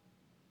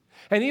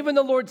 And even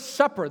the Lord's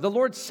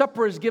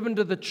Supper is given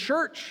to the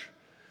church,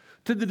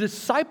 to the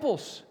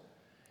disciples,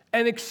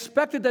 and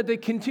expected that they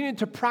continue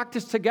to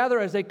practice together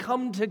as they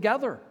come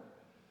together.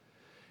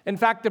 In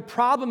fact, the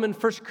problem in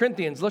 1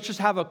 Corinthians, let's just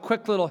have a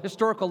quick little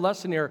historical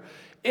lesson here.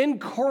 In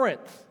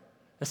Corinth,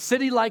 a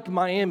city like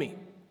Miami,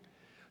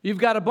 you've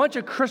got a bunch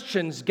of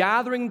Christians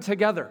gathering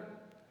together.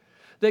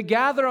 They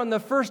gather on the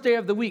first day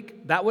of the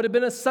week. That would have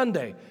been a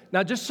Sunday.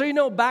 Now, just so you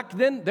know, back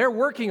then, they're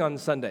working on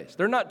Sundays.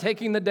 They're not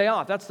taking the day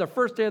off. That's the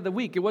first day of the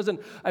week. It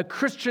wasn't a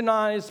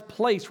Christianized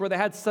place where they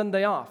had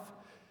Sunday off.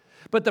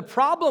 But the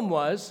problem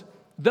was,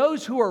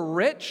 those who were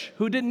rich,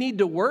 who didn't need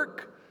to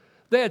work,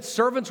 they had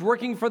servants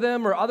working for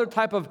them or other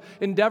type of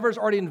endeavors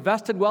already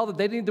invested well that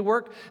they didn't need to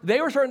work. They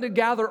were starting to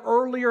gather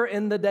earlier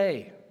in the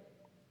day.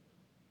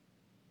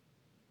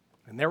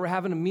 And they were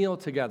having a meal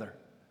together.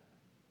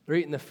 They're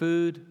eating the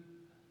food.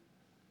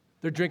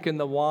 They're drinking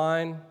the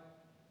wine.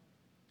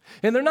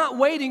 And they're not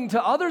waiting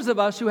to others of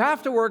us who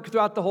have to work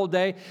throughout the whole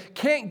day,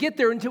 can't get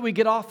there until we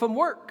get off from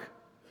work.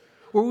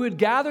 Where we would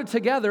gather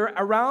together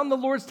around the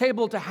Lord's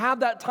table to have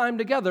that time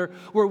together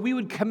where we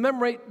would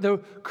commemorate the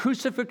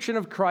crucifixion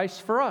of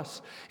Christ for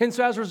us. And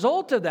so as a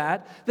result of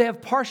that, they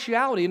have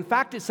partiality. In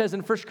fact, it says in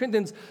 1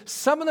 Corinthians,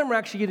 some of them are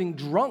actually getting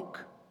drunk.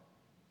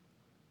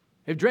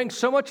 They've drank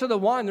so much of the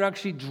wine, they're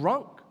actually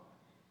drunk.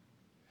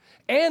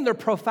 And they're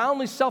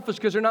profoundly selfish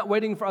because they're not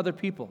waiting for other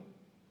people.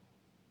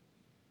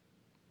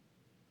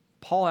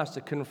 Paul has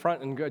to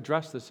confront and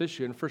address this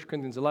issue in 1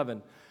 Corinthians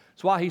 11.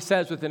 That's why he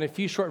says within a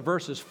few short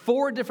verses,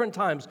 4 different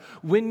times,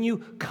 when you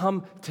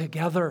come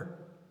together.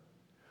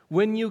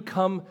 When you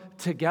come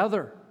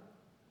together.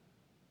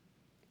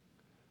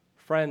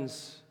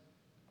 Friends,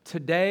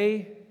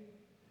 today,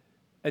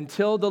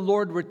 until the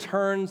Lord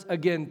returns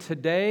again,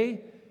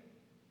 today,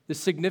 the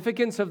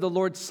significance of the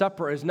Lord's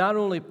Supper is not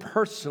only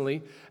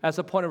personally as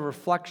a point of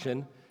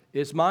reflection,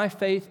 is my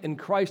faith in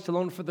Christ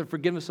alone for the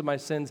forgiveness of my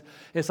sins.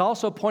 It's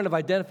also a point of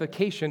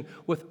identification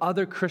with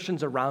other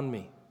Christians around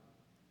me.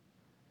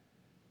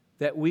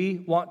 That we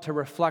want to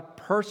reflect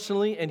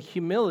personally in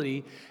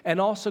humility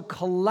and also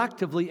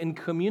collectively in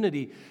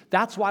community.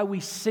 That's why we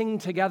sing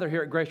together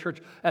here at Grace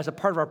Church as a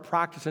part of our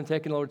practice in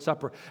taking the Lord's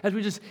Supper. As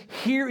we just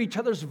hear each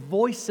other's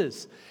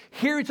voices.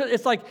 Hear each other.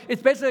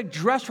 It's basically a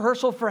dress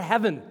rehearsal for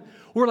heaven.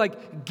 We're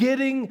like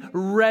getting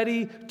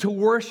ready to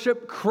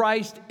worship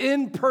Christ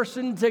in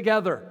person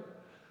together.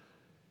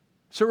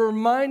 So we're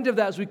reminded of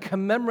that as we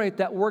commemorate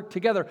that work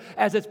together,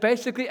 as it's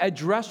basically a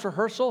dress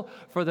rehearsal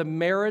for the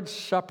marriage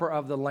supper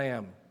of the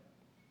Lamb.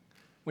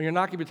 When you're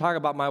not going to be talking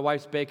about my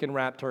wife's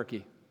bacon-wrapped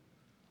turkey.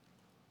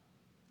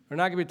 We're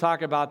not going to be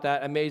talking about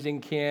that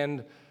amazing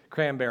canned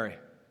cranberry.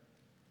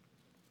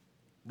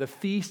 The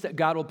feast that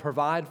God will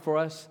provide for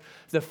us,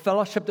 the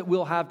fellowship that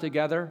we'll have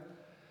together.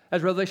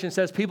 As Revelation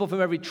says, people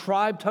from every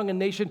tribe, tongue, and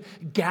nation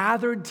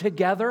gathered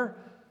together.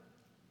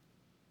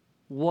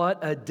 What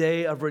a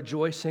day of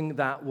rejoicing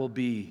that will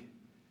be.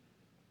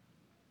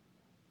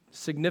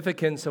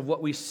 Significance of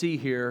what we see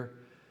here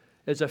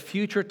is a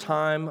future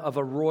time of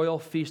a royal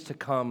feast to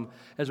come,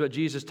 as what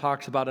Jesus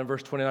talks about in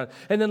verse 29.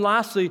 And then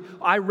lastly,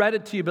 I read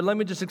it to you, but let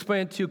me just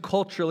explain it to you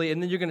culturally,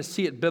 and then you're going to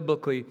see it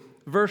biblically.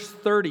 Verse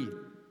 30,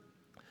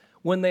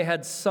 when they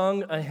had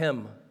sung a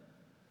hymn.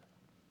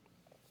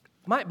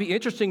 Might be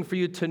interesting for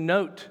you to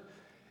note,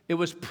 it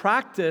was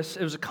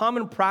a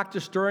common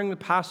practice during the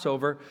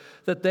Passover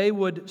that they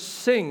would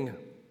sing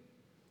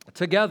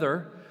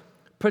together,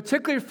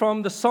 particularly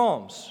from the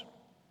Psalms.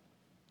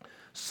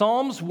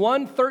 Psalms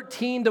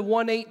 113 to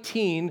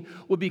 118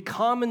 would be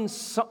common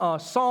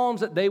psalms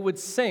that they would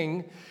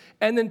sing.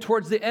 And then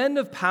towards the end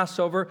of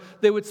Passover,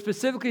 they would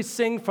specifically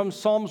sing from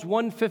Psalms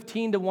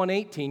 115 to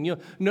 118.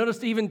 You'll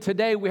notice even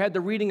today we had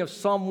the reading of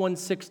Psalm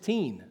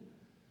 116.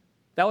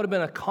 That would have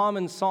been a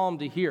common psalm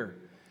to hear.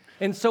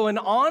 And so in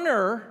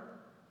honor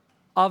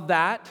of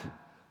that,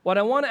 what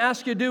I want to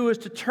ask you to do is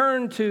to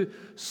turn to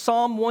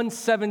Psalm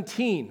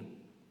 117.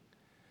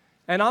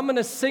 And I'm going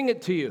to sing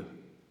it to you.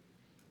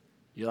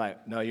 You're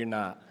like, no, you're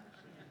not.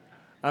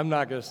 I'm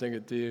not going to sing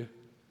it to you.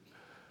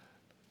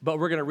 But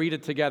we're going to read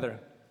it together.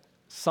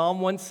 Psalm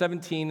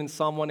 117 and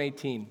Psalm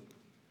 118.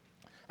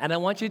 And I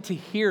want you to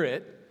hear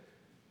it.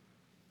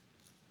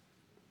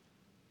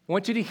 I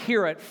want you to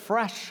hear it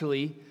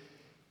freshly.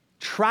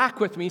 Track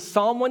with me,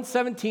 Psalm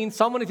 117,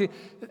 Psalm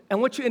 118. I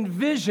want you to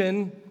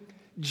envision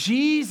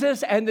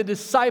Jesus and the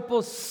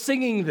disciples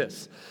singing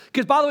this.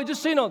 Because by the way,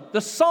 just so you know,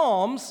 the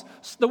Psalms,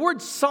 the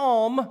word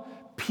psalm,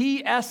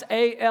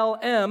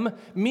 P-S-A-L-M,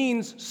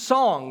 means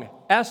song,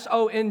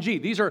 S-O-N-G.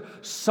 These are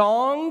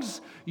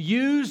songs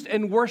used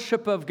in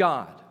worship of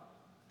God.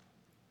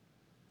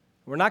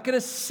 We're not going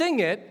to sing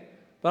it,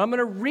 But I'm going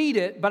to read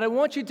it, but I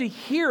want you to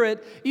hear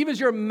it, even as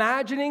you're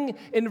imagining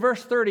in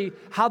verse 30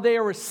 how they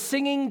are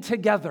singing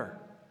together.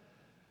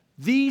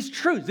 These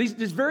truths,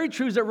 these very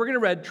truths that we're going to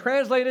read,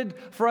 translated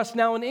for us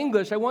now in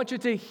English, I want you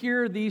to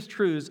hear these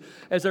truths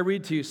as I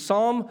read to you.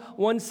 Psalm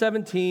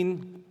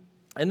 117,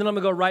 and then I'm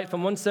going to go right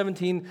from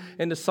 117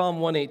 into Psalm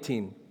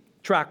 118.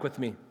 Track with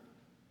me.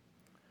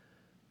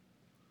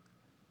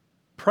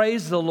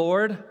 Praise the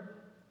Lord,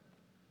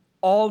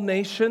 all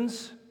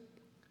nations.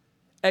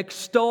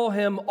 Extol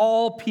him,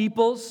 all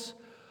peoples,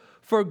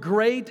 for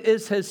great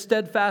is his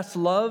steadfast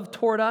love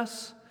toward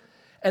us,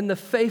 and the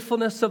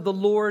faithfulness of the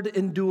Lord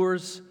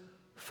endures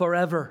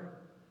forever.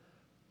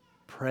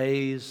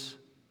 Praise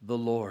the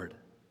Lord.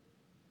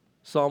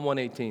 Psalm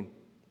 118.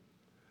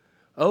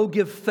 Oh,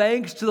 give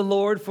thanks to the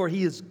Lord, for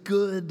he is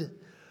good,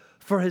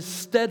 for his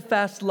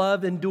steadfast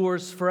love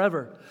endures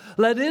forever.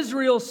 Let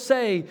Israel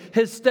say,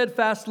 his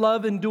steadfast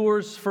love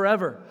endures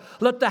forever.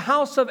 Let the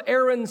house of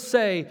Aaron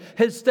say,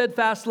 his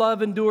steadfast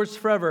love endures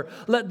forever.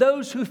 Let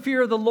those who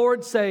fear the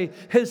Lord say,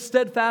 his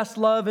steadfast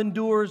love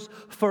endures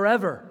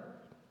forever.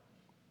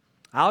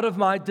 Out of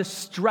my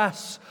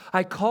distress,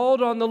 I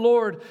called on the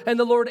Lord, and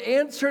the Lord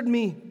answered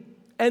me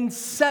and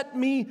set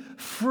me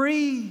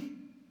free.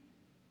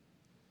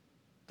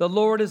 The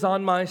Lord is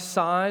on my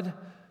side.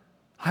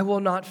 I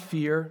will not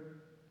fear.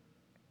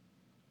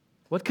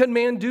 What can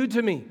man do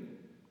to me?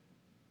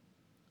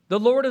 The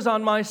Lord is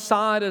on my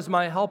side as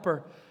my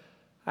helper.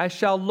 I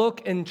shall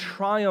look in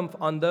triumph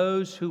on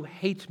those who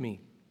hate me.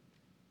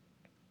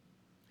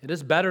 It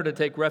is better to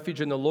take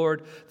refuge in the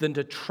Lord than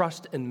to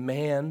trust in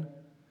man.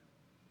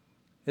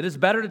 It is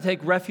better to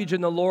take refuge in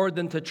the Lord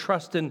than to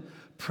trust in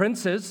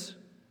princes.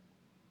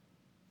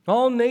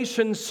 All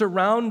nations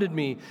surrounded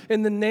me.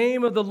 In the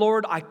name of the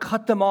Lord, I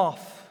cut them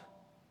off.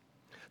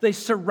 They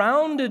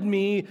surrounded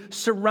me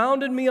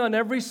on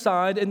every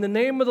side. In the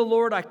name of the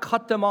Lord, I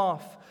cut them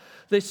off.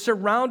 They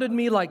surrounded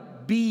me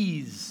like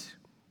bees.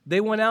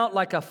 They went out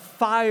like a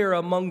fire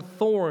among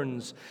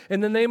thorns. In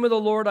the name of the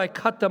Lord, I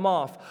cut them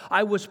off.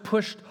 I was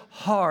pushed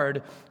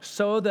hard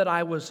so that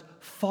I was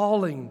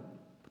falling,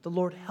 but the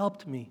Lord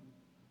helped me.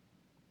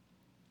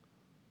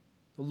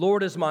 The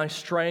Lord is my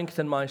strength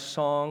and my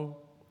song.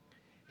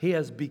 He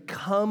has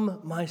become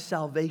my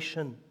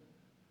salvation.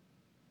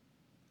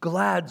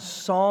 Glad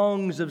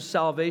songs of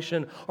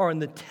salvation are in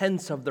the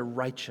tents of the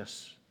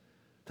righteous.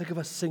 Think of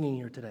us singing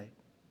here today.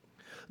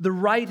 The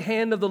right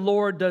hand of the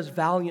Lord does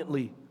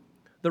valiantly.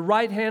 The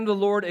right hand of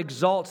the Lord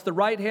exalts. The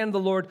right hand of the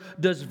Lord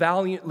does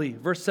valiantly.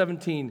 Verse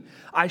 17,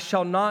 I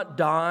shall not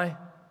die,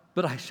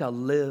 but I shall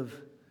live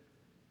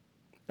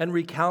and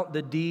recount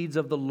the deeds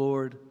of the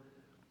Lord.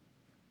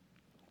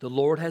 The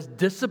Lord has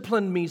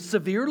disciplined me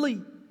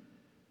severely,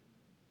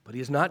 but he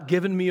has not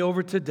given me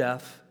over to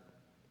death.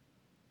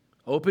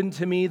 Open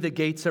to me the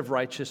gates of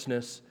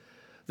righteousness,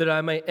 that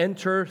I may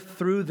enter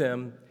through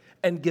them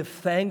and give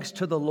thanks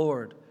to the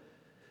Lord.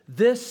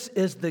 This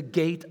is the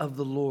gate of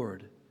the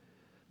Lord.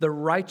 The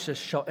righteous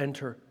shall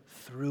enter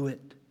through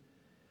it.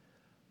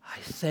 I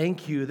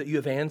thank you that you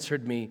have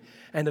answered me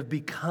and have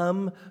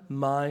become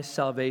my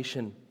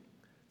salvation.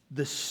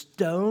 The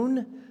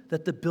stone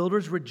that the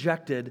builders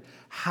rejected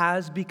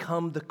has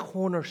become the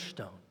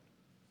cornerstone.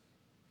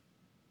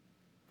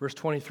 Verse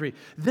 23,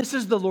 this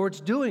is the Lord's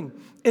doing.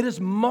 It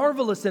is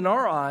marvelous in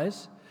our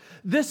eyes.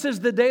 This is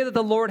the day that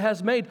the Lord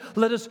has made.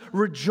 Let us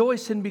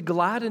rejoice and be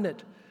glad in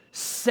it.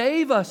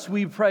 Save us,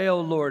 we pray,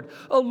 O Lord.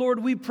 O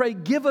Lord, we pray,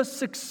 give us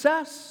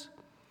success.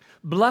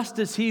 Blessed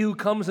is he who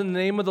comes in the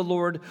name of the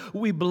Lord.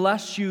 We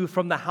bless you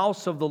from the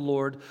house of the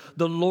Lord.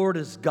 The Lord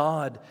is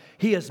God.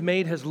 He has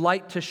made his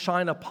light to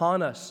shine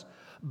upon us.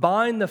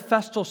 Bind the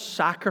festal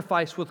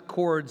sacrifice with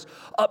cords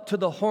up to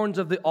the horns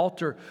of the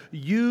altar.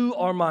 You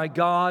are my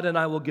God, and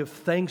I will give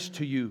thanks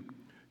to you.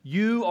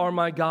 You are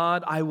my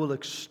God, I will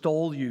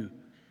extol you.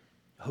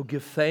 Oh,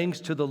 give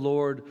thanks to the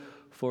Lord,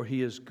 for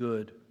he is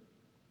good.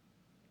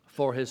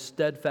 For his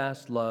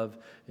steadfast love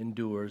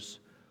endures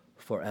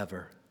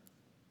forever.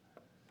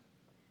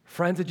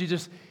 Friends, did you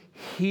just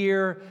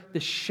hear the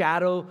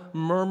shadow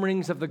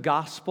murmurings of the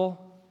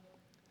gospel?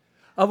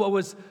 Of what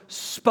was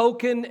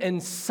spoken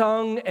and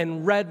sung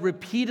and read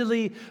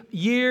repeatedly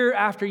year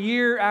after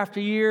year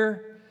after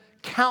year,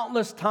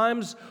 countless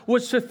times,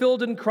 was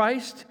fulfilled in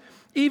Christ.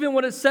 Even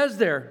what it says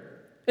there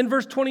in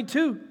verse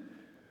 22,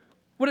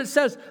 what it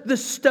says, the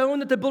stone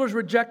that the builders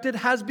rejected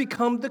has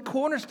become the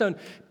cornerstone.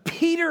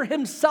 Peter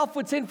himself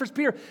would say in 1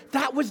 Peter,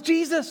 that was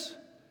Jesus.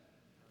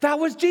 That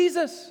was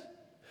Jesus.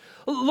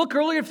 Look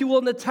earlier, if you will,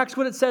 in the text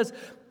what it says.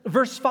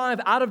 Verse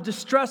 5, out of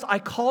distress I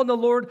called on the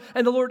Lord,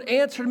 and the Lord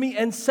answered me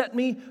and set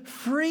me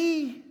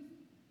free.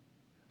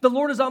 The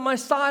Lord is on my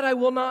side. I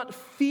will not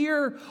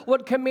fear.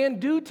 What can man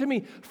do to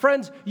me?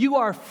 Friends, you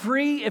are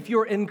free if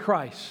you're in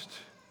Christ.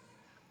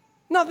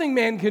 Nothing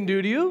man can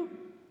do to you.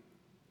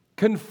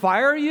 Can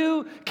fire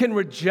you, can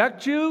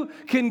reject you,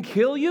 can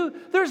kill you.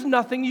 There's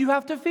nothing you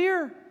have to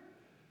fear.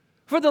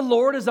 For the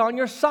Lord is on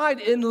your side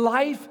in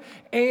life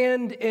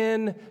and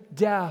in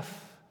death.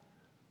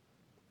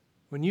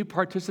 When you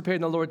participate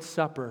in the Lord's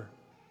Supper,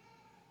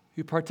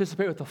 We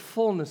participate with the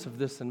fullness of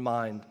this in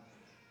mind.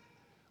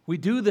 We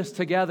do this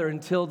together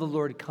until the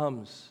Lord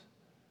comes.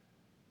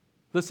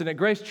 Listen, at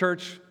Grace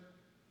Church,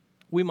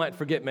 we might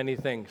forget many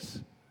things.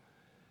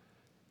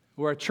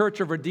 We're a church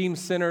of redeemed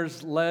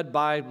sinners led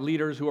by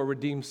leaders who are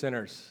redeemed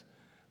sinners.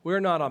 We're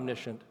not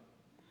omniscient.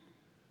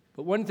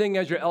 But one thing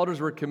as your elders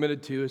were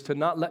committed to is to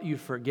not let you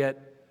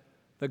forget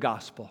the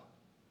gospel.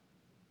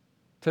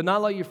 To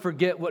not let you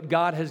forget what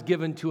God has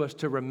given to us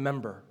to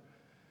remember.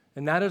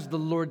 And that is the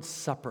Lord's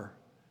Supper.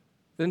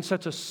 In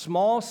such a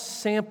small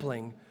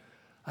sampling,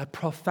 a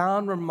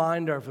profound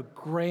reminder of a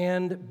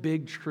grand,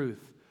 big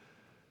truth.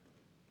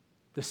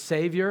 The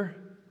Savior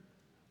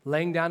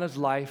laying down his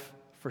life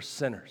for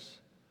sinners.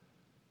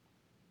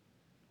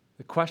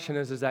 The question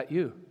is that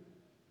you?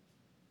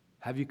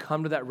 Have you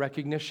come to that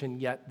recognition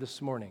yet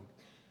this morning?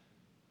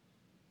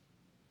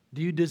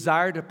 Do you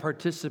desire to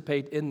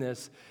participate in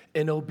this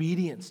in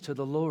obedience to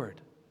the Lord?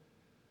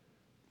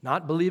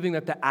 Not believing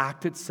that the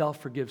act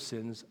itself forgives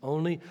sins,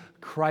 only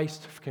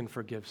Christ can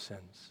forgive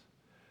sins.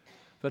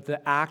 But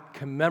the act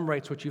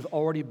commemorates what you've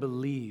already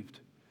believed.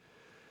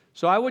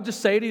 So I would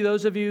just say to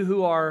those of you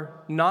who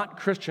are not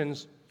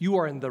Christians, you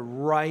are in the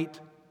right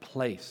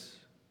place.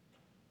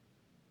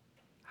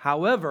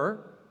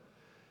 However,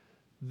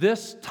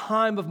 this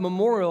time of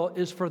memorial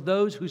is for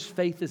those whose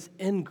faith is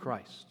in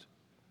Christ.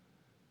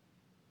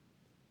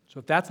 So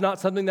if that's not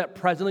something that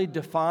presently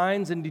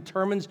defines and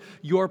determines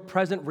your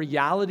present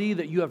reality,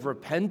 that you have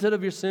repented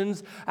of your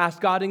sins, ask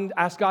God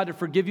to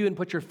forgive you and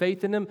put your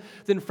faith in Him,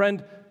 then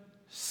friend,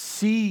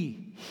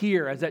 see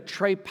here as that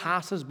tray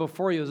passes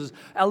before you, as those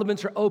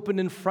elements are opened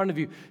in front of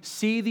you.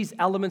 See these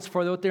elements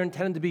for what they're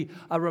intended to be,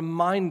 a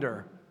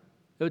reminder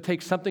that it would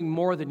take something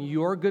more than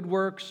your good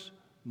works,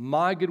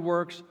 my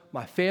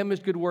family's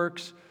good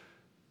works,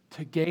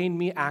 to gain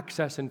me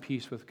access and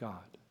peace with God.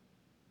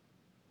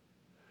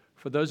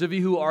 For those of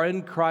you who are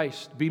in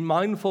Christ, be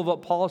mindful of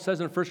what Paul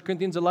says in 1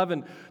 Corinthians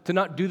 11, to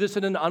not do this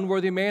in an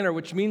unworthy manner,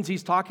 which means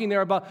he's talking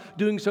there about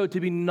doing so to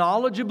be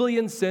knowledgeably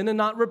in sin and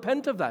not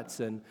repent of that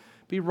sin.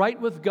 Be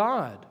right with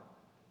God.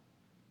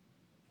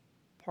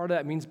 Part of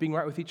that means being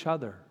right with each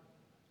other.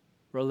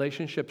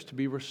 Relationships to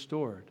be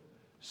restored.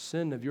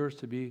 Sin of yours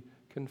to be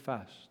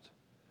confessed.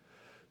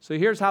 So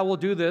here's how we'll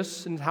do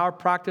this and how our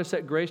practice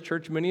at Grace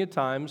Church many a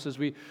times as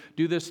we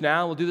do this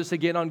now. We'll do this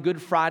again on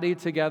Good Friday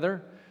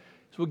together.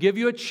 So we'll give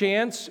you a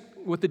chance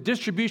with the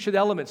distribution of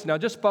elements. Now,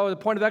 just by the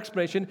point of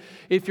explanation,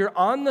 if you're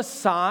on the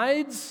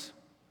sides,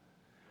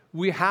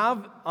 we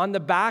have on the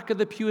back of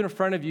the pew in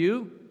front of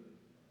you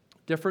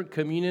different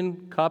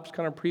communion cups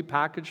kind of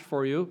prepackaged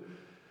for you.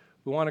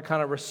 We want to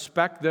kind of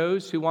respect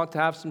those who want to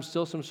have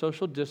still some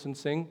social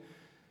distancing.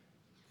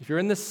 If you're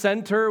in the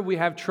center, we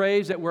have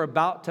trays that we're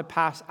about to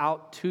pass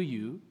out to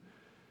you.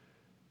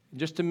 In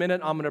just a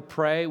minute, I'm going to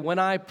pray. When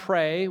I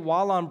pray,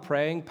 while I'm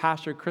praying,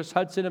 Pastor Chris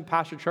Hudson and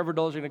Pastor Trevor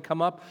Doles are going to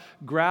come up,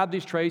 grab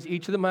these trays.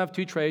 Each of them have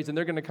 2 trays, and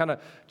they're going to kind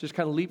of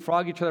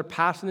leapfrog each other,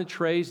 passing the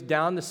trays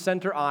down the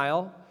center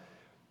aisle.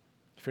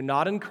 If you're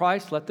not in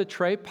Christ, let the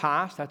tray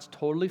pass. That's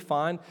totally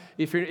fine.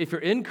 If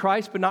you're in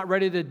Christ but not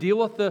ready to deal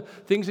with the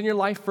things in your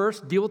life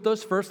first, deal with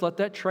those first. Let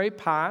that tray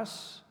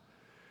pass.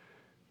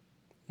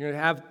 You're going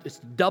to have, it's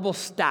double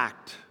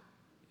stacked.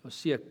 You'll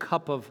see a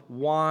cup of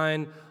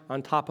wine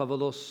on top of a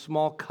little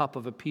small cup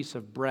of a piece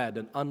of bread,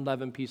 an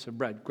unleavened piece of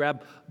bread.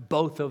 Grab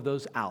both of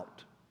those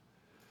out.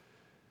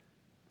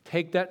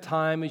 Take that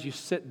time as you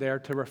sit there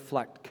to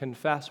reflect.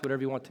 Confess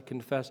whatever you want to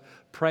confess.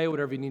 Pray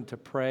whatever you need to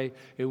pray.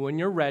 And when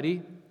you're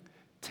ready,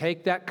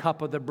 take that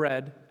cup of the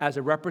bread as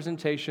a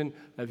representation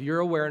of your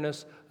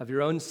awareness of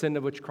your own sin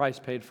of which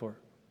Christ paid for.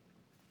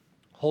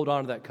 Hold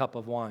on to that cup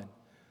of wine.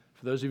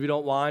 For those of you who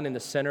don't wine, in the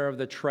center of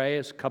the tray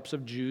is cups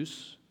of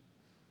juice.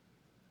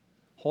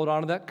 Hold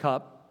on to that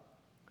cup,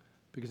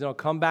 because it'll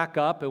come back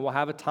up and we'll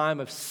have a time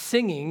of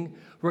singing.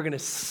 We're going to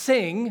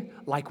sing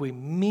like we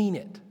mean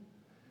it.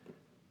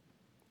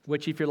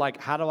 Which, if you're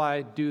like, how do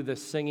I do the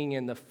singing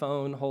and the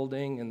phone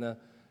holding and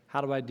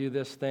how do I do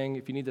this thing?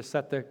 If you need to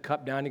set the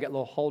cup down, you got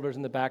little holders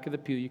in the back of the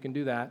pew, you can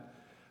do that.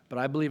 But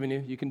I believe in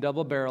you. You can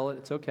double barrel it.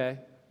 It's okay.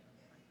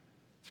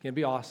 It's going to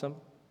be awesome.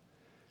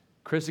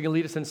 Chris is going to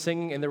lead us in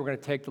singing, and then we're going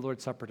to take the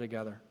Lord's Supper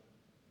together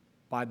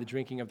by the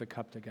drinking of the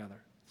cup together.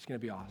 It's going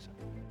to be awesome.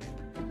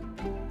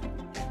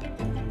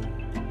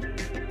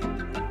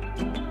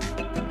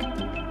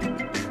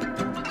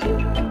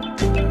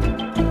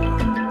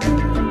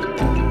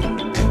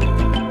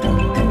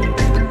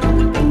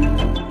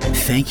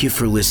 Thank you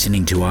for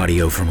listening to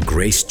audio from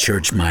Grace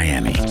Church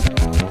Miami.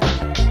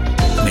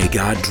 May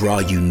God draw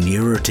you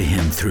nearer to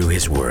Him through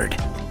His Word.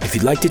 If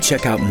you'd like to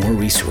check out more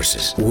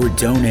resources or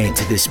donate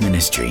to this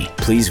ministry,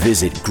 please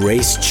visit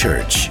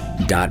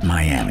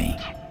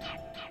gracechurch.miami.